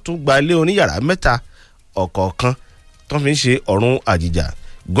náà tún gba ilé oníyàrá 3 ọ̀kọ̀ọ̀kan tó fi ń ṣe ọ̀run àjìjà.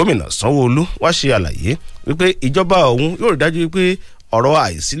 Gómìnà Sanwó-Olú wá ṣe àlàyé wípé ìjọba òun yóò rí dájú wípé ọ̀rọ̀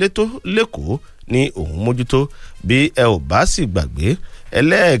àìsílétó lẹ́kọ̀ọ́ ní òun mójútó. Bí ẹ ò bá sì gbàgbé,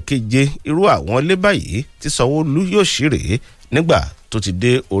 ẹlẹ́ẹ̀keje irú àwọn ilé báyìí tí Sanwó-Olú yóò ṣí rèé nígbà tó ti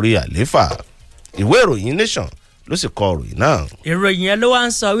dé orí àlééfà. Ìwé ìròyìn Nation ló sì kọ ìròyìn náà. ìròyìn yẹn ló wá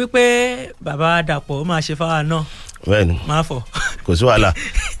ń sọ wípé bàbá Dàpọ̀ ó máa ṣe fáwa náà. Bẹ́ẹ̀ni, máa fọ. kò sí wàhálà.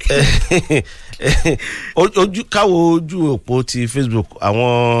 Káwo ojú òpó ti Facebook,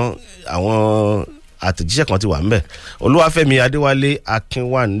 àwọn àtẹ̀jíṣẹ́ kan ti wà ńbẹ̀. Olúwafẹ́mi Adéwálé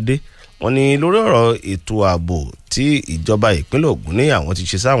Akínwándé wọ́n ní lórí ọ̀rọ̀ ètò ààbò tí ìjọba ìpínlẹ̀ Ògùn ní àwọn ti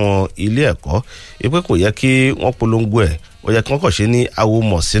ṣe sáwọn ilé ẹ̀kọ́ pé kò yẹ kí wọ́n polongo ẹ̀, ó yẹ kí wọ́n kàn ṣe ní awo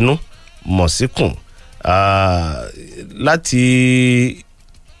mọ̀sínú mọ̀síkùn. Láti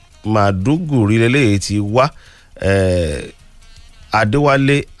Màdúgùrí lélẹ́yìí ti wá.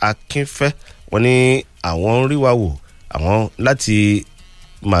 Adéwálé Akínfẹ́ wọ́n ní àwọn ń rí wa wò àwọn láti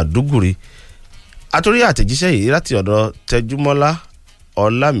Màdúgùrí. Àtòrí àtẹ̀jíṣẹ́ yìí láti ọ̀dọ̀ Tẹjúmọ́lá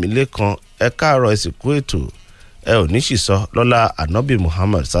Ọlámílékan, ẹ káàárọ̀ ẹ̀sìnkú ètò, ẹ ò ní ṣìsọ lọ́lá Ànábì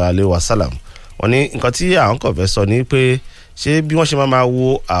Muhammad sallallahu alaihi wasallam. Wọ́n ní nǹkan tí àwọn kàn fẹ́ sọ ni pé ṣé bí wọ́n ṣe máa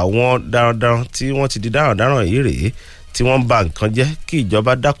wo àwọn darandaran tí wọ́n ti di darandaran yìí rèé tí wọ́n bà nǹkan jẹ́, kí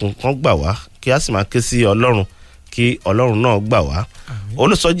ìjọba dákun kan gbà wá, kí a sì máa ké sí Ọlọ́run kí Ọlọ́run náà gbà wá.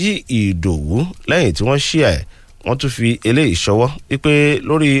 Olùsọjí Ìdòwú lẹ́yìn tí wọ́n ṣí ẹ̀, wọ́n tún fi eléyìí ṣọwọ́ wípé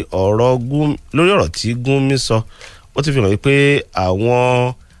lórí ọ̀rọ̀ tí Gúnmi sọ, ó ti fi hàn wípé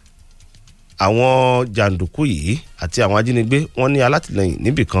àwọn jàǹdùkú yìí àti àwọn ajínigbé wọ́n ní alátìlẹyìn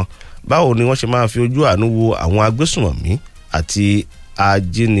níbìkan. Báwo ni wọ́n ṣe máa fi ojú àánú wo àwọn agbésùnmọ̀mí àti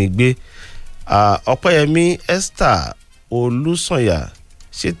ajínigbé? Ọpẹ́yẹmí Esther Olúsànyà,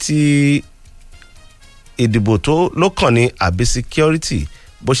 ṣé ti ìdìbò tó lókàn ní àbí security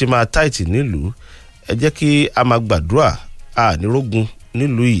bó ṣe máa táìtì nílùú? Ẹ jẹ́ kí a máa gbàdúrà ànírógun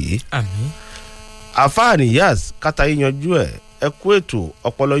nílùú yìí. Àmín. Àfáàní Yaz kátà yíyanjú ẹ̀, ẹ kú ètò,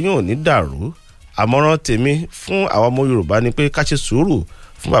 ọpọlọ yóò ní dàrú. Àmọ̀ràn tèmi fún àwọn ọmọ Yorùbá ni pé ká ṣe sùúrù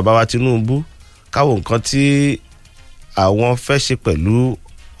fún bàbá wa Tinubu, káwọn nǹkan tí àwọn fẹ́ ṣe pẹ̀lú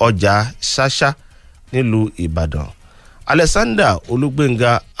ọjà ṣáṣá nílùú Ìbàdàn. Alexander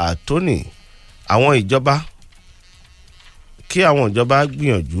Olúgbénga Àtóní, àwọn ìjọba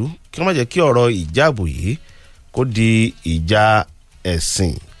gbìyànjú kí wọ́n má jẹ́ kí ọ̀rọ̀ ìjáàbò yìí kó di ìjà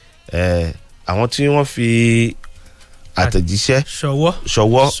ẹ̀sìn. Àwọn tí wọ́n fi àtẹ̀jíṣẹ́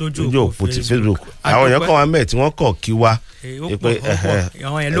ṣọwọ́ sójú òpó ti Facebook, àwọn èèyàn kan wà mẹ́ẹ̀ tí wọ́n kọ̀ kí wa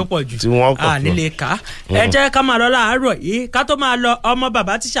àwọn yẹn ló pọ̀ jù nílé ká. Ẹ jẹ́ ká máa lọ láàárọ̀ yìí, ká tó máa lọ. Ọmọ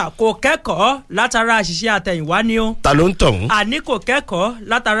bàbá tíṣà kò kẹ́kọ̀ọ́ látara àṣìṣe àtẹ̀yìnwá ni ó. Ta ló ń tọ̀hún? Àní kò kẹ́kọ̀ọ́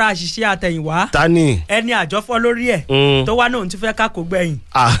látara àṣìṣe àtẹ̀yìnwá. Ta ni? Ẹni àjọfọ́ lórí ẹ̀ tó wá náà tún fẹ́ ká kó gbẹ̀yìn.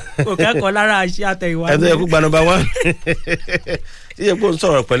 Kò kẹ́kọ̀ọ́ lára àṣìṣe àtẹ̀yìnwá. ẹ tó yẹ kó gba number 1. Iye kó ń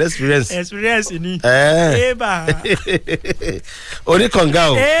sọ̀rọ̀ pẹ̀lú experience ni. Eba.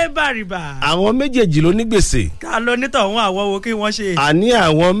 Oníkànga o. Eba rìbà. Àwọn méjèèjì ló ní gbèsè. Ká ló nítọ̀hún àwọn wo kí wọ́n ṣe. Àní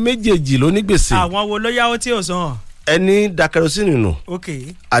àwọn méjèèjì ló ní gbèsè. Àwọn wo ló yáwó tí ò san? Ẹni da kerosene nù.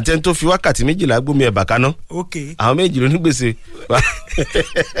 Àti ẹni tó fi wákàtí 12 gbómi ẹ̀bà kaná. Àwọn méjì ló ní gbèsè.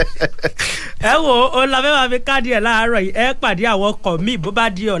 Ẹ wo Ọláfẹ́ máa fi káàdì ẹ̀ láàárọ̀ yìí, ẹ pàdé àwọn ọkọ̀ míì bó bá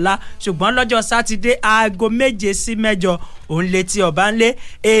di ọ̀la, ṣùgbọ́n lọ́jọ́ Sátidé aago 7 sí 8 òun létí ọba ńlé.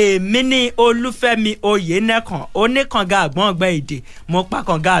 Èmi ní Olúfẹ́mi Oyènẹ́kan, oníkànga àgbọ̀ngbẹ́ èdè, mo pa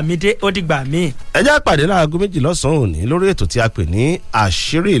kànga mi dé, ó dìgbà míì. Ẹ já pàdé láago 2 lọ́sàn-án òní lórí ètò tí a pè ní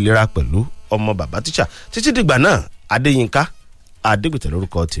àṣírí ìlera pẹ̀lú ọmọ bàbá tíṣà. Títí dìgbà náà, Adéyínká Adégbìtẹ̀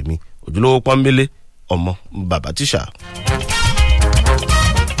lórúkọ tèmi, ojúlówó pọ́nbélé ọmọ bàbá tíṣà.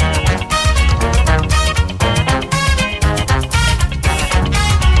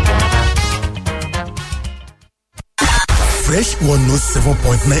 Fresh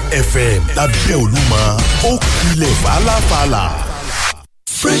 107.9 FM lábẹ́ Olúmọ ó kilẹ̀ fàlàfàlà.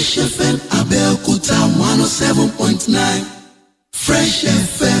 Fresh FM Abẹ́òkúta 107.9. Fresh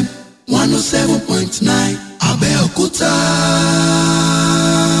FM 107.9 Abẹ́òkúta.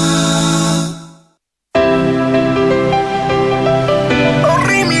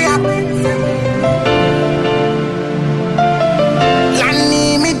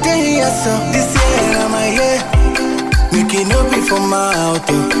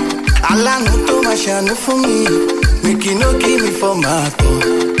 Alanu tó máa ṣàánú fún mi, make you no give me for my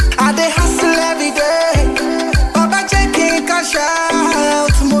phone. I dey hustle every day, Baba jẹ́ kí n cash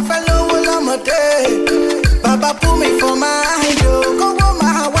out, mo fẹ́ lówó lọ́mọdé. Baba put me for my yo, kówó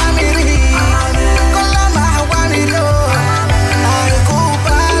máa wá mi rí, kọ́lá máa wá mi lò. Àìkú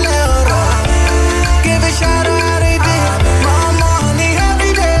balẹ̀ ọ̀rọ̀, give a shout out every day, more money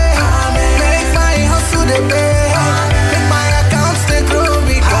every day. Make my hustle dey pay, make my account dey grow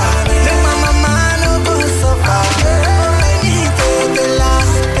bigger, make my mama no go suffer. Ẹni tètè la,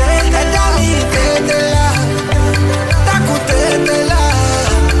 ẹ̀dá mi tètè la, dákun tètè la,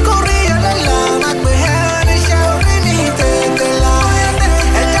 kórí ẹlẹ́la máa pè é níṣẹ́ orí mi tètè la,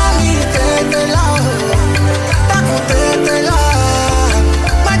 ẹ̀dá mi tètè la, dákun tètè la,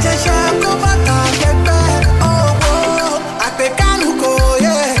 má jẹ́ ṣe kó bàtà kẹgbẹ́ owó. Àpèkánú kò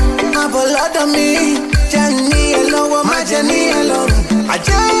yẹ, má bọ̀ lọ́dọ̀ mi, jẹ́ ní ẹ lọ́wọ́, má jẹ́ ní ẹ lọ́rùn.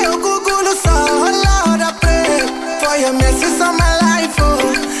 Àjẹ́ ògúngún ló sọ, oh Lord, I pray for your mercies on my life, oh.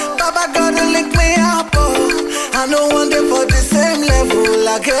 Baba God will link me up, oh. I know one day for the same level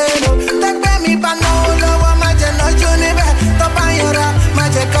again, oh. Tẹ́gbẹ́ mi bá náwó lọ́wọ́, má jẹ́ nájú níbẹ̀. Tọ́ba yọra, má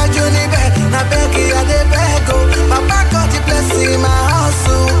jẹ́ kájú níbẹ̀. Na bẹ́ẹ̀kì adé bẹ́ẹ̀ go. Baba God ti bless my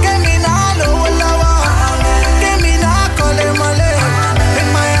hustle. Kémi náà lówó lọ́wọ́, kémi náà kọ́lé mọ́lé. Make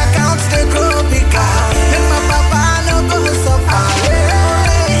my accounts dey grow bigger, make my papa no go suffer.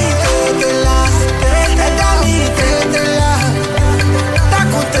 Tètè la, ẹ̀dá mi tètè la,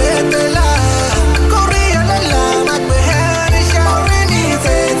 dákun tètè la, kórí ẹlẹ́la máa pè é níṣẹ́ orí mi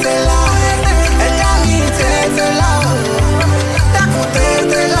tètè la, ẹ̀dá mi tètè la, dákun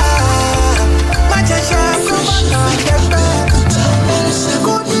tètè la, má jẹ́ ṣe kó bàtà kẹgbẹ́.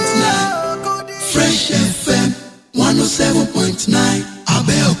 Fresh FM 107.9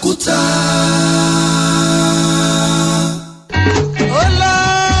 Abẹ́òkúta.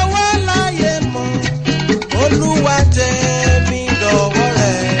 Olówó láyé mọ́, Olúwa tẹ̀mí dọ̀wọ́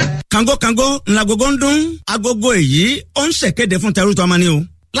rẹ̀. Kango ńlá gogo ń dún agogo èyí ó ń ṣèkéde fún tẹrútọmọ ni o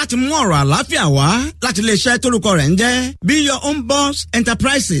láti mú ọ̀rọ̀ àlàáfíà wá láti iléeṣẹ́ tórúkọ rẹ̀ ń jẹ́ Be Your Own Boss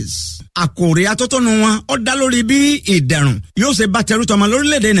Enterprises. Àkòrí atótónu wọn ó dá lórí bí ìdẹ̀rùn yóò ṣe bá tẹrútọmọ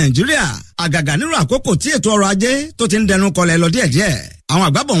lórílẹ̀‐èdè Nàìjíríà àgàgà nírú àkókò tí ètò ọrọ̀ ajé tó ti ń dẹnu kọlẹ̀ lọ díẹ̀díẹ̀. Àwọn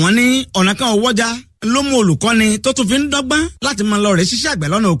àgbàbọ̀ wọn ní ọ̀nà kan ò wọ́jà ló mú olùkọ́ni tó tún fi ń dọ́gbọ́n láti máa lọ rẹ̀ ṣiṣẹ́ àgbẹ̀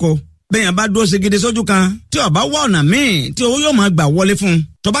lọ́nà oko. Bẹ́ẹ̀yàn bá dúró segede sójú kan tí ó bá wá ọ̀nà míì tí owó yóò máa gbà wọlé fún un.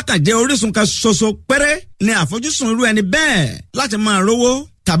 Tó bá kàn jẹ́ orísun kan ṣoṣo péré ni àfojúsùn irú ẹni bẹ́ẹ̀ láti máa rówó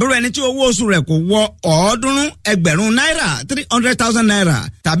tàbí irú ẹni tí owó oṣù rẹ̀ kò wọ ẹgbẹ̀rún náírà 300,000 naira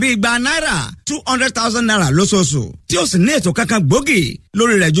tàbí igba náírà 200,000 naira lóṣooṣù tí ó sì ní ètò kankan gbòógì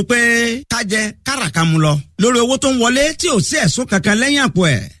lórí rẹ̀ ju pé kájẹ káràkàmù lọ lórí owó tó ń wọlé tí ò sí ẹ̀sùn kankan lẹ́yìn àpò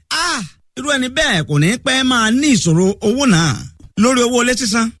ẹ̀. Irú ẹni bẹ́ẹ̀ kò ní pẹ́ máa ní ìṣòro owó náà lórí owó ilé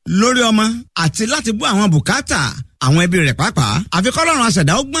sísan lórí ọmọ àti láti bọ́ àwọn bùkátà àwọn ẹbí rẹ̀ pàápàá. àfikọ́ lọ́rùn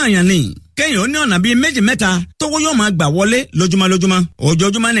àṣẹ̀dá ó gbọ́n àyàn ni kéèyàn ó ní ọ̀nà bíi méjì mẹ́ta tówó yóò máa gbà wọlé lójúmọ́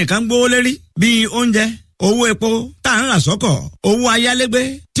ojoojúmọ́ nìkan gbówó lérí bíi oúnjẹ owó epo tá à ń rà sọ́kọ̀ owó ayálégbé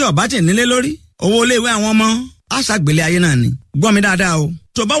tí ọ̀bá tì nílé lórí owó iléèwé àwọn ọmọ àṣàgbélé ayé náà ni. gbọ́ mi dáadáa o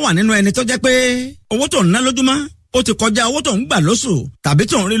tó bá wà nínú ẹni tó jẹ́ pé owó tó ń ná lójúmọ́ ó ti kọjá owó tó ń gbà lóṣù tàbí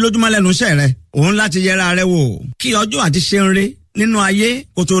tó ń rí lójúmọ́ lẹ́nu iṣẹ́ rẹ̀ òun láti yẹra rẹ̀ wò kí ọjọ́ àti ṣe ń rí nínú ayé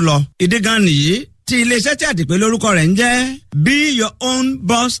kó tó lọ. ìdí gan nìyí tí iléeṣẹ́ tí àdìpé lórúkọ rẹ̀ ń jẹ́ Be Your Own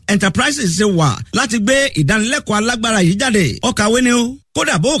Boss Enterprises ṣe wà láti gbé ìdánilẹ́kọ̀ọ́ alágbára yìí jáde. Ó kàwé ni ó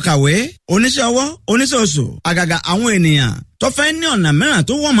kódà bó kàwé oníṣẹ́ ọwọ́ oníṣẹ́ oṣù àgàgà àwọn ènìyàn tó fẹ́ ní ọ̀nà mìíràn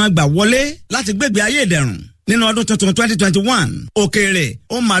tó wọ́n máa gbà wọlé láti gbégbé ayé ìdẹ̀rùn nínú ọdún tuntun 2021 òkèèrè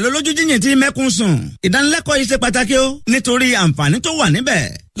ó mà lólójú jíjìn tí mẹ́kún sùn. ìdánilẹ́kọ̀ọ́ yìí ṣe pàtàkì ó nítorí àǹfààní tó wà níbẹ̀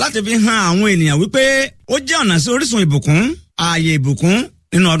láti fi hàn àwọn ènìyàn wípé ó jẹ́ ọ̀nà sí orísun ìbùkún ààyè ìbùkún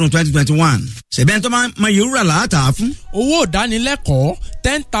nínú ọdún 2021. ṣèbẹ́ tó máa mọ ìrúra làátà fún. owó ìdánilẹ́kọ̀ọ́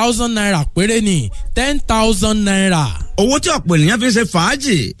 10,000 naira péré ni 10,000 naira. owó tí ọ̀pọ̀ ènìyàn fi ń ṣe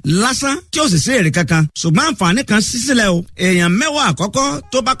fàájì lásán tí ó sì sí èrè kankan ṣùgbọ́n àǹfààní kan ṣí sílẹ̀ o èèyàn mẹ́wàá àkọ́kọ́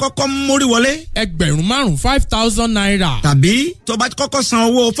tó bá kọ́kọ́ mórí wọlé. ẹgbẹ̀rún márùn-ún 5,000 naira. tàbí tó bá kọ́kọ́ san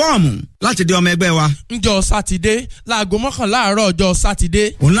owó fọ́ọ̀mù láti di ọmọ ẹgbẹ́ wa. ńjọ́ sátidé láago 11 àárọ̀ ọjọ́ sátidé.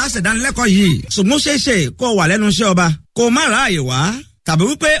 òun láṣẹ ìdánilẹ́kọ̀ọ́ yìí ṣùgbọ́n ṣeéṣe kó wà lẹ́nu iṣẹ́ ọba kó má ráàyè wá tàbí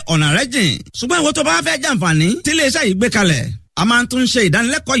wípé ọ̀nà rẹ̀ jìn ṣùgbọ́n ìwọ tó bá fẹ́ jàǹfààní tí iléeṣẹ́ yìí gbé kalẹ̀ a máa tún ṣe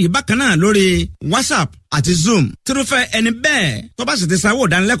ìdánilẹ́kọ̀ọ́ yìí bákan náà lórí WhatsApp àti Zoom tírúfẹ́ ẹni bẹ́ẹ̀ tó bá sì ti sanwó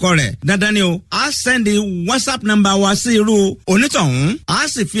ìdánilẹ́kọ̀ọ́ rẹ̀ dandan ni o á sẹ́ndì WhatsApp nọ́mbà wa sí irú onítọ̀hún á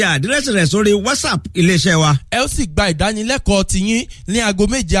sì fi àdírẹ́sì rẹ̀ sórí WhatsApp iléeṣẹ́ wa. ẹ ó sì gba ìdánilẹ́kọ̀ọ́ tiyín ní aago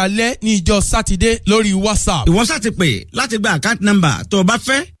 7 alẹ́ ní ìjọ sátidé lórí WhatsApp. ìwọ sá ti pè láti gba àkáǹtì nọ́mbà tó o bá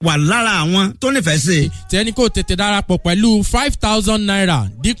fẹ́ wà lára àwọn tó nífẹ̀ẹ́ sí i. tí ẹni kò tètè darapọ̀ pẹ̀lú 5,000 naira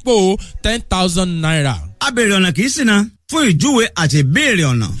dípò 10,000 naira. a béèrè ọ̀nà kì í ṣìnà fún ìjúwe àti ìbéèrè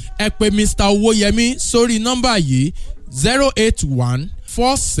ọ̀nà. ẹ pè Mr. Owóyẹmí sórí nọ́mbà yìí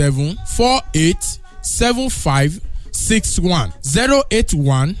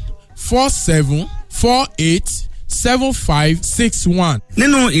 08147487561 08147487561.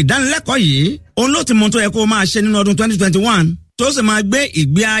 nínú ìdánilẹ́kọ̀ọ́ yìí òun ló ti mọ tó yẹ kó o máa ṣe nínú ọdún 2021 tó sì máa gbé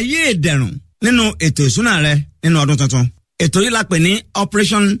ìgbé ayé ìdẹ̀rùn nínú ètò ìsúná rẹ nínú ọdún tuntun. ètò yìí la pè ní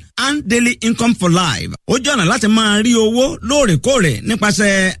Operation and Daily Income for Life. ó jẹ́ ọ̀nà láti máa rí owó lóòrèkóòrè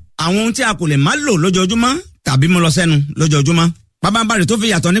nípasẹ̀ àwọn ohun tí a kò lè má lò lójoojúmọ́ tàbí mú lọ sẹ́nu lójoojúmọ́. pàbàmbarì tó fi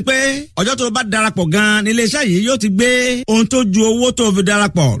yàtọ̀ ni pé ọjọ́ tó bá darapọ̀ gan-an nílé iṣẹ́ yìí yóò ti gbé ohun tó ju owó tó fi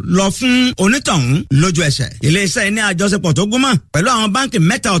darapọ̀ lọ fún onítọ̀hún lójú ẹsẹ̀. ilé iṣẹ́ yìí ní àjọṣepọ̀ tó gúnmọ́ pẹ̀lú àwọn báńkì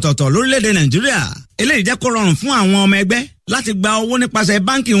mẹ́ta ọ̀tọ̀ọ̀tọ̀ lórílẹ̀‐èdè Nàìjíríà. eléyìí jẹ́ kó rọrùn fún àwọn ọmọ ẹgbẹ́ láti gba owó nípasẹ̀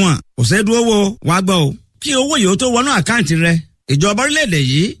báńkì wọn. kò ṣeé dúró wo wá gbọ́ o kí owó yìí ó tó wọnú àkáǹtì rẹ ìjọba orílẹ̀-èdè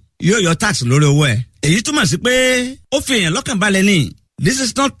yìí yóò yọ tax lórí owó ẹ̀. èyí túmọ̀ sí pé ó fi èèyàn lọ́kàn balẹ̀ ní. This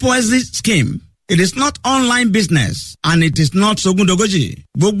is not Ponzi scheme. It is not online business and it is not sogundogoji.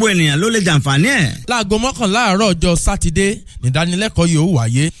 Gbogbo ènìyàn ló lè jàǹfààní ẹ̀. láago 11 àárọ̀ ọjọ́ sátidé nìdánilẹ́kọ̀ọ́ yóò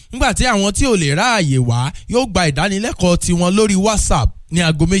wáyé nígbà tí àwọn tí ò lè ráàyè wá yóò gba ìdánilẹ́kọ̀ọ́ tiwọn lórí WhatsApp ní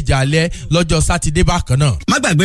aago 7 alẹ́ lọ́jọ́ sátidé bákan náà. má gbàgbé